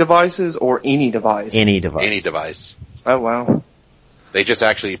gaming devices or any device. Any device. Any device. Oh wow. They just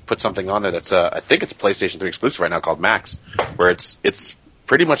actually put something on there that's I think it's PlayStation 3 exclusive right now called Max, where it's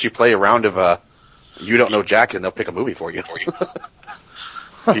pretty much you play a round of You Don't Know Jack and they'll pick a movie for you.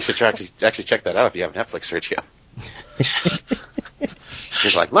 You should actually check that out if you have Netflix search yet.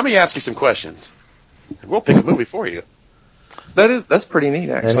 He's like, let me ask you some questions. We'll pick a movie for you. That's pretty neat,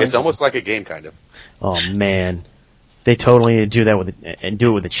 actually. It's almost like a game, kind of. Oh man, they totally need to do that and do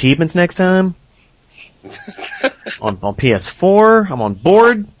it with achievements next time. on PS4, I'm on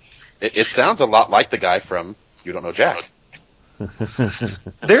board. It sounds a lot like the guy from You Don't Know Jack.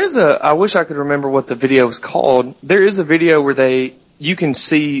 I wish I could remember what the video was called. There is a video where you can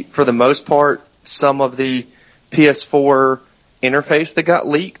see, for the most part, some of the PS4 interface that got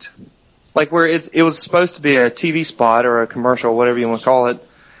leaked. Like where it was supposed to be a TV spot or a commercial, whatever you want to call it,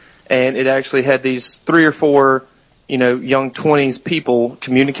 and it actually had these 3 or 4, young 20s people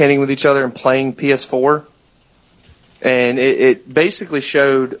communicating with each other and playing PS4. And it basically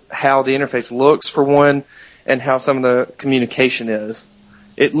showed how the interface looks, for one, and how some of the communication is.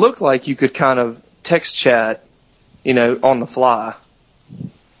 It looked like you could kind of text chat, on the fly.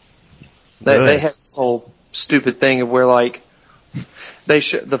 They had this whole stupid thing of where,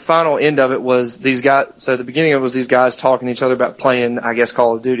 the final end of it was these guys. So the beginning of it was these guys talking to each other about playing, I guess,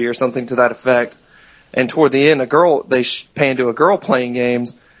 Call of Duty or something to that effect. And toward the end, they pan to a girl playing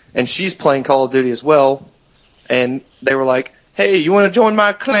games, and she's playing Call of Duty as well. And they were like, "Hey, you want to join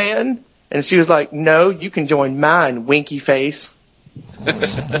my clan?" And she was like, "No, you can join mine, winky face."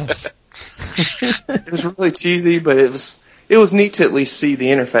 It was really cheesy, but it was neat to at least see the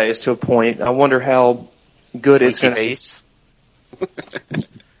interface to a point. I wonder how good it's going to be.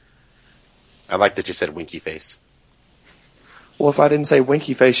 I like that you said winky face. Well, if I didn't say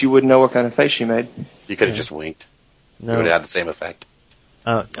winky face, you wouldn't know what kind of face she made. You could have just winked. No. It would have had the same effect.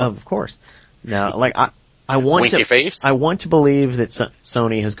 Of course. Now, I want winky face? I want to believe that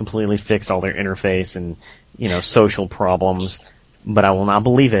Sony has completely fixed all their interface and, social problems, but I will not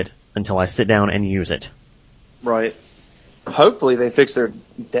believe it until I sit down and use it. Right. Hopefully they fix their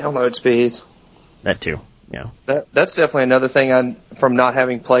download speeds. That too. Yeah. That's definitely another thing from not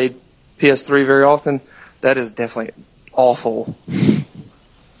having played PS3 very often. That is definitely awful.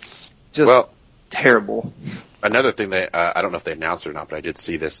 Just terrible. Another thing that I don't know if they announced it or not, but I did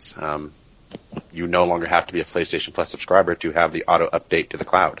see this. You no longer have to be a PlayStation Plus subscriber to have the auto update to the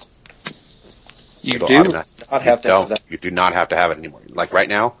cloud. You do not have to have that. You do not have to have it anymore. Like right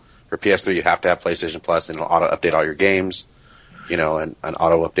now, for PS3, you have to have PlayStation Plus, and it'll auto update all your games. And an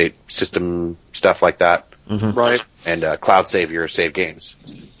auto update system, stuff like that. Mm-hmm. Right. And cloud save your save games.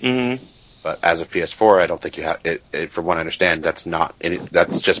 Mm-hmm. But as of PS4, I don't think you have it. From what I understand, that's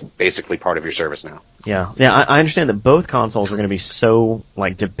just basically part of your service now. Yeah. I understand that both consoles are going to be so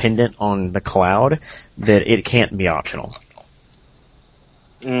dependent on the cloud that it can't be optional.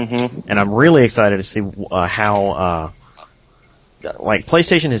 Mm-hmm. And I'm really excited to see how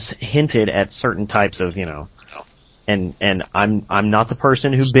PlayStation has hinted at certain types of And I'm not the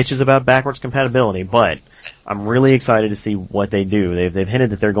person who bitches about backwards compatibility, but I'm really excited to see what they do. They've hinted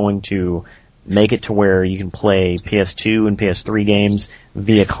that they're going to make it to where you can play PS2 and PS3 games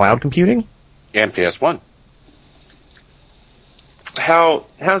via cloud computing. And PS1.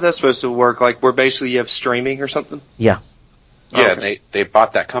 How's that supposed to work? Like, where basically you have streaming or something? Yeah. Yeah, Okay. they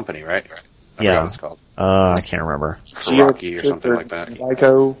bought that company, right? I forgot Yeah. what it's called. I can't remember. Karaki or something like that.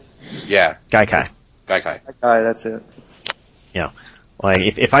 Geico. Yeah, Gaikai. Gaikai. That's it. Yeah. Like,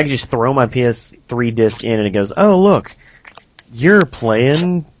 if I could just throw my PS3 disc in and it goes, oh look, you're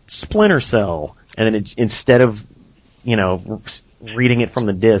playing Splinter Cell, and then instead of, reading it from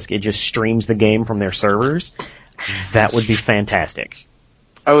the disc, it just streams the game from their servers, that would be fantastic.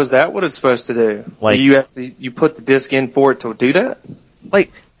 Oh, is that what it's supposed to do? Like, you put the disc in for it to do that?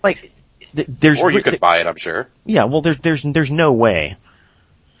 There's Or you could buy it, I'm sure. Yeah, well, there's no way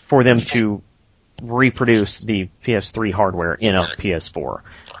for them to reproduce the PS3 hardware in a PS4.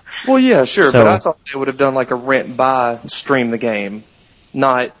 Well, yeah, sure, So- but I thought they would have done like a rent-buy, stream the game,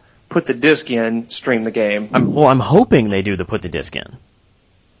 not put the disc in, stream the game. I'm hoping they do the put the disc in.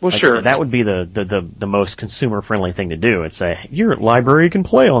 Well, Like, sure. That would be the most consumer friendly thing to do. It's say your library can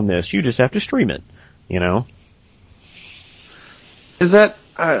play on this. You just have to stream it. Is that?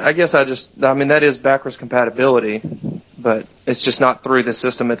 I guess that is backwards compatibility, but it's just not through the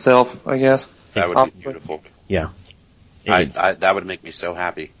system itself. I guess. That would be beautiful. Yeah. That would make me so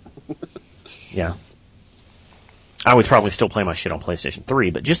happy. Yeah. I would probably still play my shit on PlayStation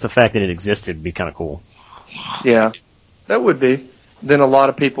 3, but just the fact that it existed would be kind of cool. Yeah, that would be. Then a lot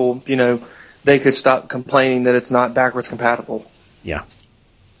of people, they could stop complaining that it's not backwards compatible. Yeah.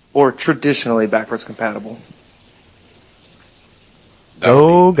 Or traditionally backwards compatible.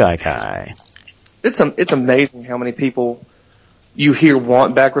 Oh, Gaikai. It's amazing how many people you hear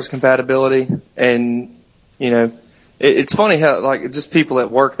want backwards compatibility, and it's funny how just people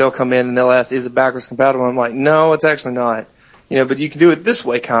at work, they'll come in and they'll ask, is it backwards compatible? I'm like, no, it's actually not. But you can do it this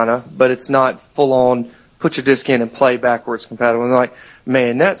way kinda, but it's not full on put your disc in and play backwards compatible. And they're like,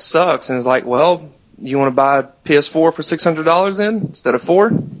 man, that sucks. And it's like, well, you want to buy a PS4 for $600 then instead of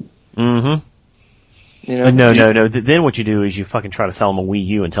 $400? Mm-hmm. No. Then what you do is you fucking try to sell them a Wii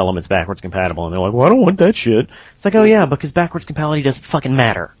U and tell them it's backwards compatible, and they're like, well, I don't want that shit. It's like, oh yeah, because backwards compatibility doesn't fucking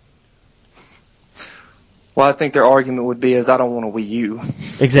matter. Well, I think their argument would be is I don't want a Wii U.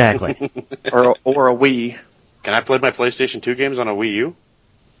 Exactly. or a Wii. Can I play my PlayStation 2 games on a Wii U?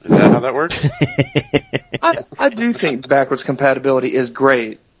 Is that how that works? I do think backwards compatibility is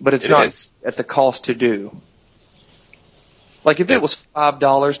great, but it's not at the cost to do. Like, if it was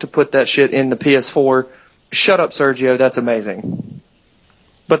 $5 to put that shit in the PS4, shut up, Sergio, that's amazing.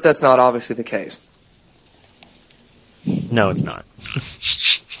 But that's not obviously the case. No, it's not.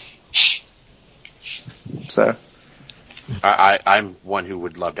 So, I'm one who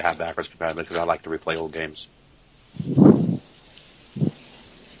would love to have backwards compatibility because I like to replay old games.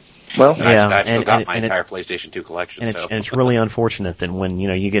 well, And Yeah, I've still and- got and- my and entire PlayStation 2 collection. And So. it's really unfortunate that when,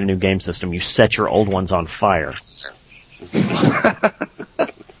 you get a new game system, you set your old ones on fire.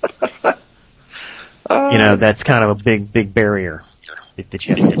 That's kind of a big barrier that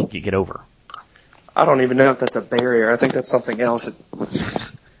you have to get over. I don't even know if that's a barrier. I think that's something else.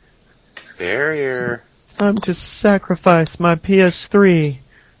 Barrier. Time to sacrifice my PS3.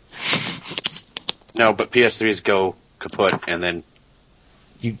 No, but PS3s go kaput, and then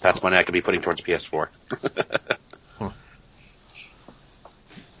that's money I could be putting towards PS4.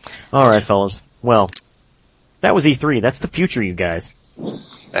 All right, fellas. Well, that was E3. That's the future, you guys.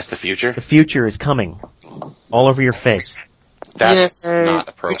 That's the future? The future is coming. All over your face. That's Yay, not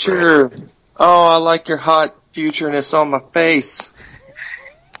appropriate. future. Oh, I like your hot futureness on my face.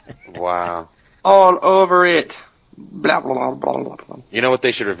 Wow. All over it. Blah, blah, blah, blah, blah. You know what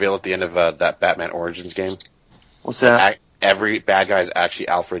they should reveal at the end of that Batman Origins game? What's that? Every bad guy is actually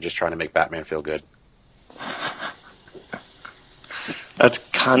Alfred just trying to make Batman feel good. That's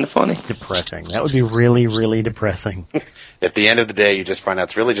kind of funny. Depressing. That would be really, really depressing. At the end of the day, you just find out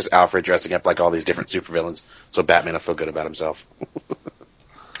it's really just Alfred dressing up like all these different supervillains, so Batman will feel good about himself.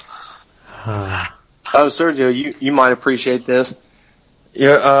 Oh, Sergio, you might appreciate this.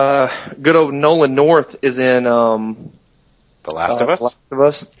 Yeah, good old Nolan North is in The Last of Us? Last of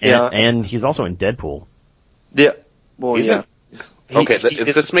Us. And he's also in Deadpool. Yeah. Well, He's yeah. Okay,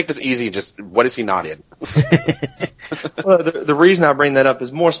 let's make this easy. Just what is he not in? Well, the reason I bring that up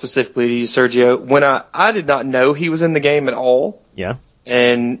is more specifically to you, Sergio. When I did not know he was in the game at all. Yeah.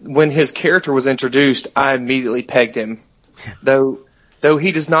 And when his character was introduced, I immediately pegged him. Though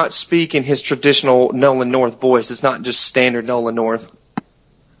he does not speak in his traditional Nolan North voice. It's not just standard Nolan North.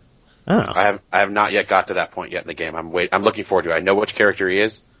 Oh. I have not yet got to that point yet in the game. I'm looking forward to it. I know which character he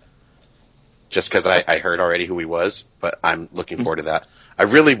is, just because I heard already who he was, but I'm looking forward to that. I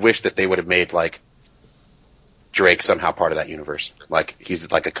really wish that they would have made, like, Drake somehow part of that universe. Like,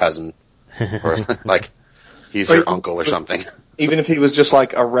 he's like a cousin, or like, he's your uncle or something. Even if he was just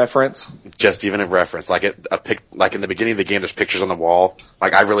like a reference? Just even a reference. Like, like in the beginning of the game, there's pictures on the wall.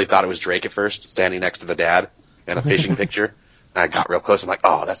 Like, I really thought it was Drake at first, standing next to the dad in a fishing picture. And I got real close. I'm like,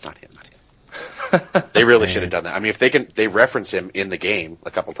 oh, that's not him. They really should have done that. I mean, if they reference him in the game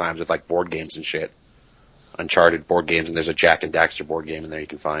a couple times with like board games and shit, Uncharted board games, and there's a Jack and Daxter board game in there you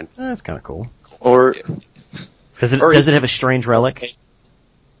can find. That's kind of cool. Or Does it have a strange relic?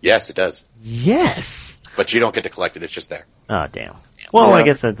 Yes, it does. Yes. But you don't get to collect it. It's just there. Oh, damn. Well, Yeah. I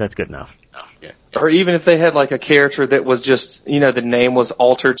guess that's good enough. Yeah. Or even if they had like a character that was just, the name was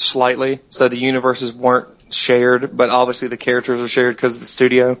altered slightly, so the universes weren't shared, but obviously the characters are shared because of the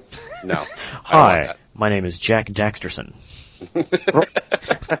studio. No. I don't Hi, want my name is Jack Daxterson.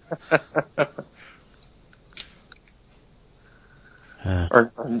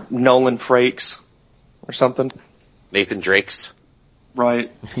 Or Nolan Frakes or something. Nathan Drake's.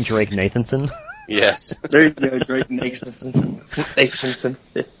 Right. Drake Nathanson. Yes. There you go, Drake Nathanson. Nathanson.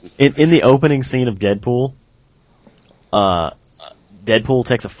 In the opening scene of Deadpool, Deadpool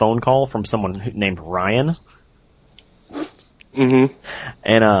takes a phone call from someone named Ryan. Mm-hmm.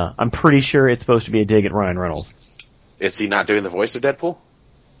 And I'm pretty sure it's supposed to be a dig at Ryan Reynolds. Is he not doing the voice of Deadpool?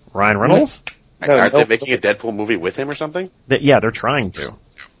 Ryan Reynolds? Aren't they making a Deadpool movie with him or something? Yeah, they're trying to.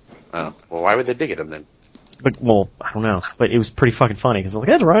 Oh. Well, why would they dig at him then? But, well, I don't know. But it was pretty fucking funny because I'm like,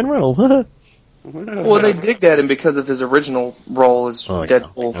 that's Ryan Reynolds. Well, they digged at him because of his original role as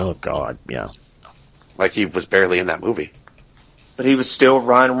Deadpool. Oh, God, yeah. Like he was barely in that movie. But he was still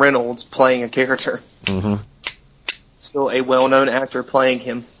Ryan Reynolds playing a character. Mm-hmm. Still a well-known actor playing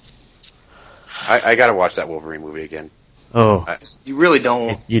him. I gotta watch that Wolverine movie again. Oh, You really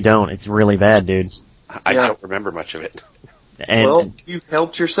don't. you don't. It's really bad, dude. I Yeah. don't remember much of it. And Well, you've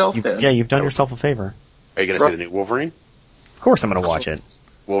helped yourself then. you've done yourself a favor. Are you gonna see the new Wolverine? Of course I'm going to watch it.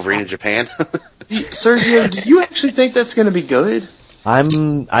 Wolverine in Japan? Sergio, do you actually think that's going to be good? I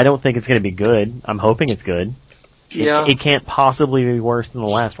don't think it's going to be good. I'm hoping it's good. Yeah. It can't possibly be worse than the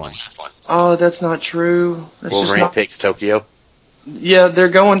last one. Oh, that's not true. That's just Wolverine not. takes Tokyo? Yeah, they're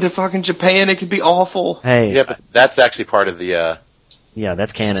going to fucking Japan. It could be awful. Hey, Yeah, but that's actually part of the yeah,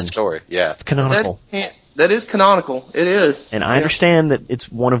 that's canon. story. Yeah. It's canonical. That is canonical. It is. And I understand that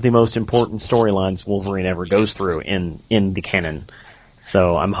it's one of the most important storylines Wolverine ever goes through in the canon.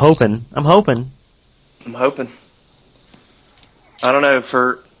 So I'm hoping. I'm hoping. I don't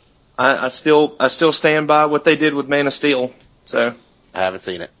know. I still stand by what they did with Man of Steel. So I haven't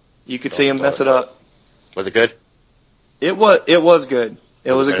seen it. you could see him mess it up. Was it good? It was good.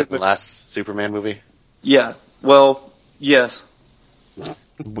 It was a better good than the movie. last Superman movie? Yeah. Well, yes.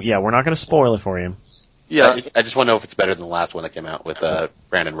 Yeah, we're not going to spoil it for you. Yeah. I just want to know if it's better than the last one that came out with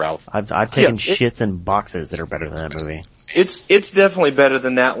Brandon Routh. I've taken Yes, shits in boxes that are better than that movie. It's definitely better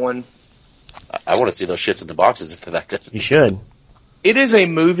than that one. I want to see those shits in the boxes if they're that good. You should. It is a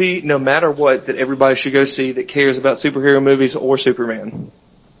movie, no matter what, that everybody should go see that cares about superhero movies or Superman.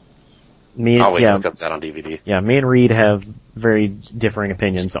 I'll wait yeah, till it comes out on DVD. yeah. Me and Reed have very differing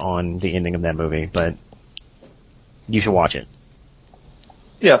opinions on the ending of that movie, but you should watch it.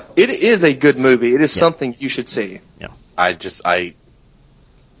 Yeah, it is a good movie. It is something you should see. I just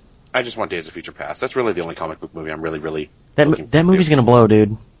want Days of Future Past. That's really the only comic book movie I'm really That movie's gonna blow,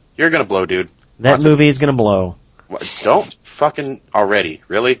 dude. You're gonna blow, dude. That movie is gonna blow. Don't fucking already.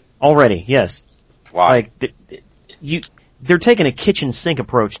 Really? Already, yes. Why? Like, they're taking a kitchen sink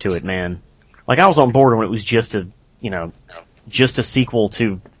approach to it, man. Like, I was on board when it was just a sequel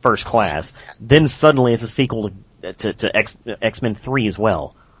to First Class. Then suddenly it's a sequel to X-Men 3 as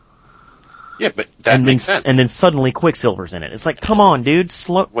well. Yeah, but that makes sense. And then suddenly Quicksilver's in it. It's like, come on, dude,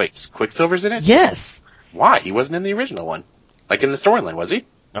 slow. Wait, Quicksilver's in it? Yes. Why? He wasn't in the original one. Like in the storyline, was he?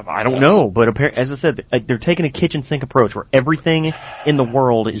 I don't know, but as I said, they're taking a kitchen sink approach where everything in the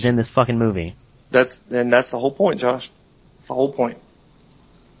world is in this fucking movie. That's the whole point, Josh. That's the whole point.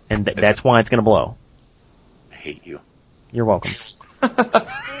 And that's why it's gonna blow. I hate you. You're welcome.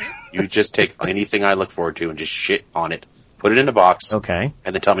 You just take anything I look forward to and just shit on it, put it in a box, Okay.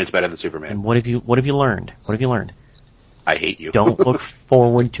 and then tell me it's better than Superman. And what have you learned? What have you learned? I hate you. Don't look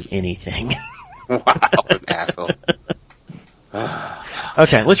forward to anything. Wow, an asshole.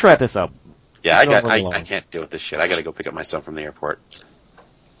 Okay, let's wrap this up. Yeah, I I can't deal with this shit. I gotta go pick up my son from the airport.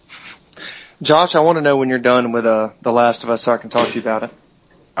 Josh, I want to know when you're done with The Last of Us so I can talk to you about it.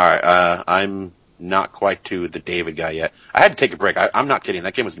 Alright, I'm not quite to the David guy yet. I had to take a break. I'm not kidding.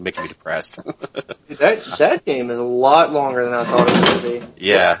 That game was making me depressed. Dude, that game is a lot longer than I thought it was going to be.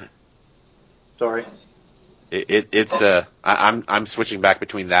 Yeah. Sorry. I'm switching back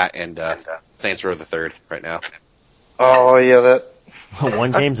between that and Saints Row the Third right now. Oh, yeah, that...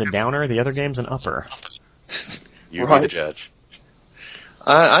 One game's a downer, the other game's an upper. You Right. be the judge.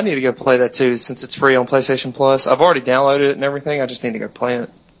 I need to go play that too, since it's free on PlayStation Plus. I've already downloaded it and everything. I just need to go play it.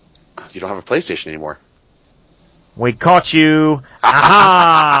 You don't have a PlayStation anymore. We caught you!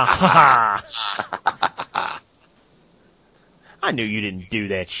 Aha! Ha! I knew you didn't do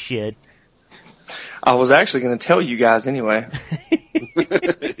that shit. I was actually going to tell you guys anyway.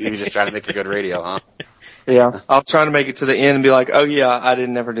 You were just trying to make for good radio, huh? Yeah. I was trying to make it to the end and be like, oh yeah, I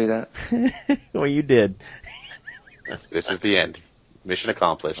didn't ever do that. Well, you did. This is the end. Mission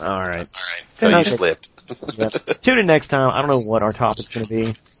accomplished. Alright. So you Okay. slipped. Yep. Tune in next time. I don't know what our topic's going to be.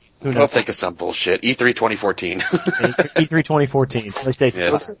 Who We'll knows? think of some bullshit. E3 2014. E3 2014. PlayStation.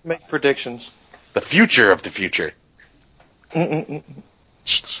 Yes. Let's make predictions. The future of the future. Mm-mm-mm.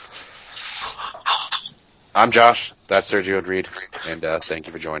 I'm Josh. That's Sergio Reed. And thank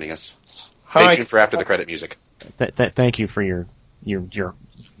you for joining us. Stay Hi. tuned for after the credit music. Thank you for your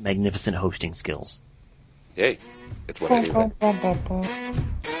magnificent hosting skills. Yay. It's what I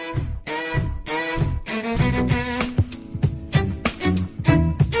do.